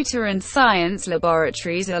 computer and science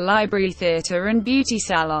laboratories, a library, theater and beauty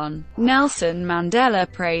salon. Nelson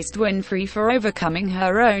Mandela praised Winfrey for overcoming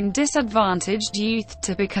her own disadvantaged youth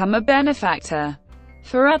to become a benefactor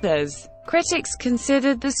for others. Critics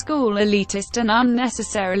considered the school elitist and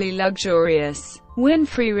unnecessarily luxurious.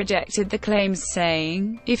 Winfrey rejected the claims,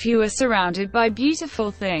 saying, "If you are surrounded by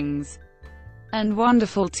beautiful things and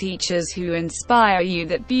wonderful teachers who inspire you,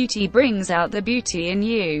 that beauty brings out the beauty in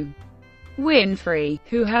you." Winfrey,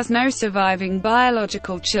 who has no surviving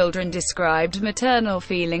biological children, described maternal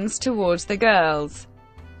feelings towards the girls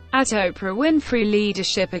at Oprah Winfrey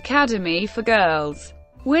Leadership Academy for girls.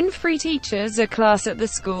 Winfrey teaches a class at the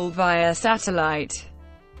school via satellite.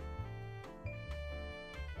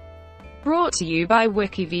 Brought to you by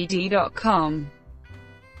WikiVidi.com.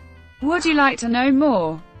 Would you like to know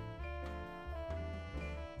more?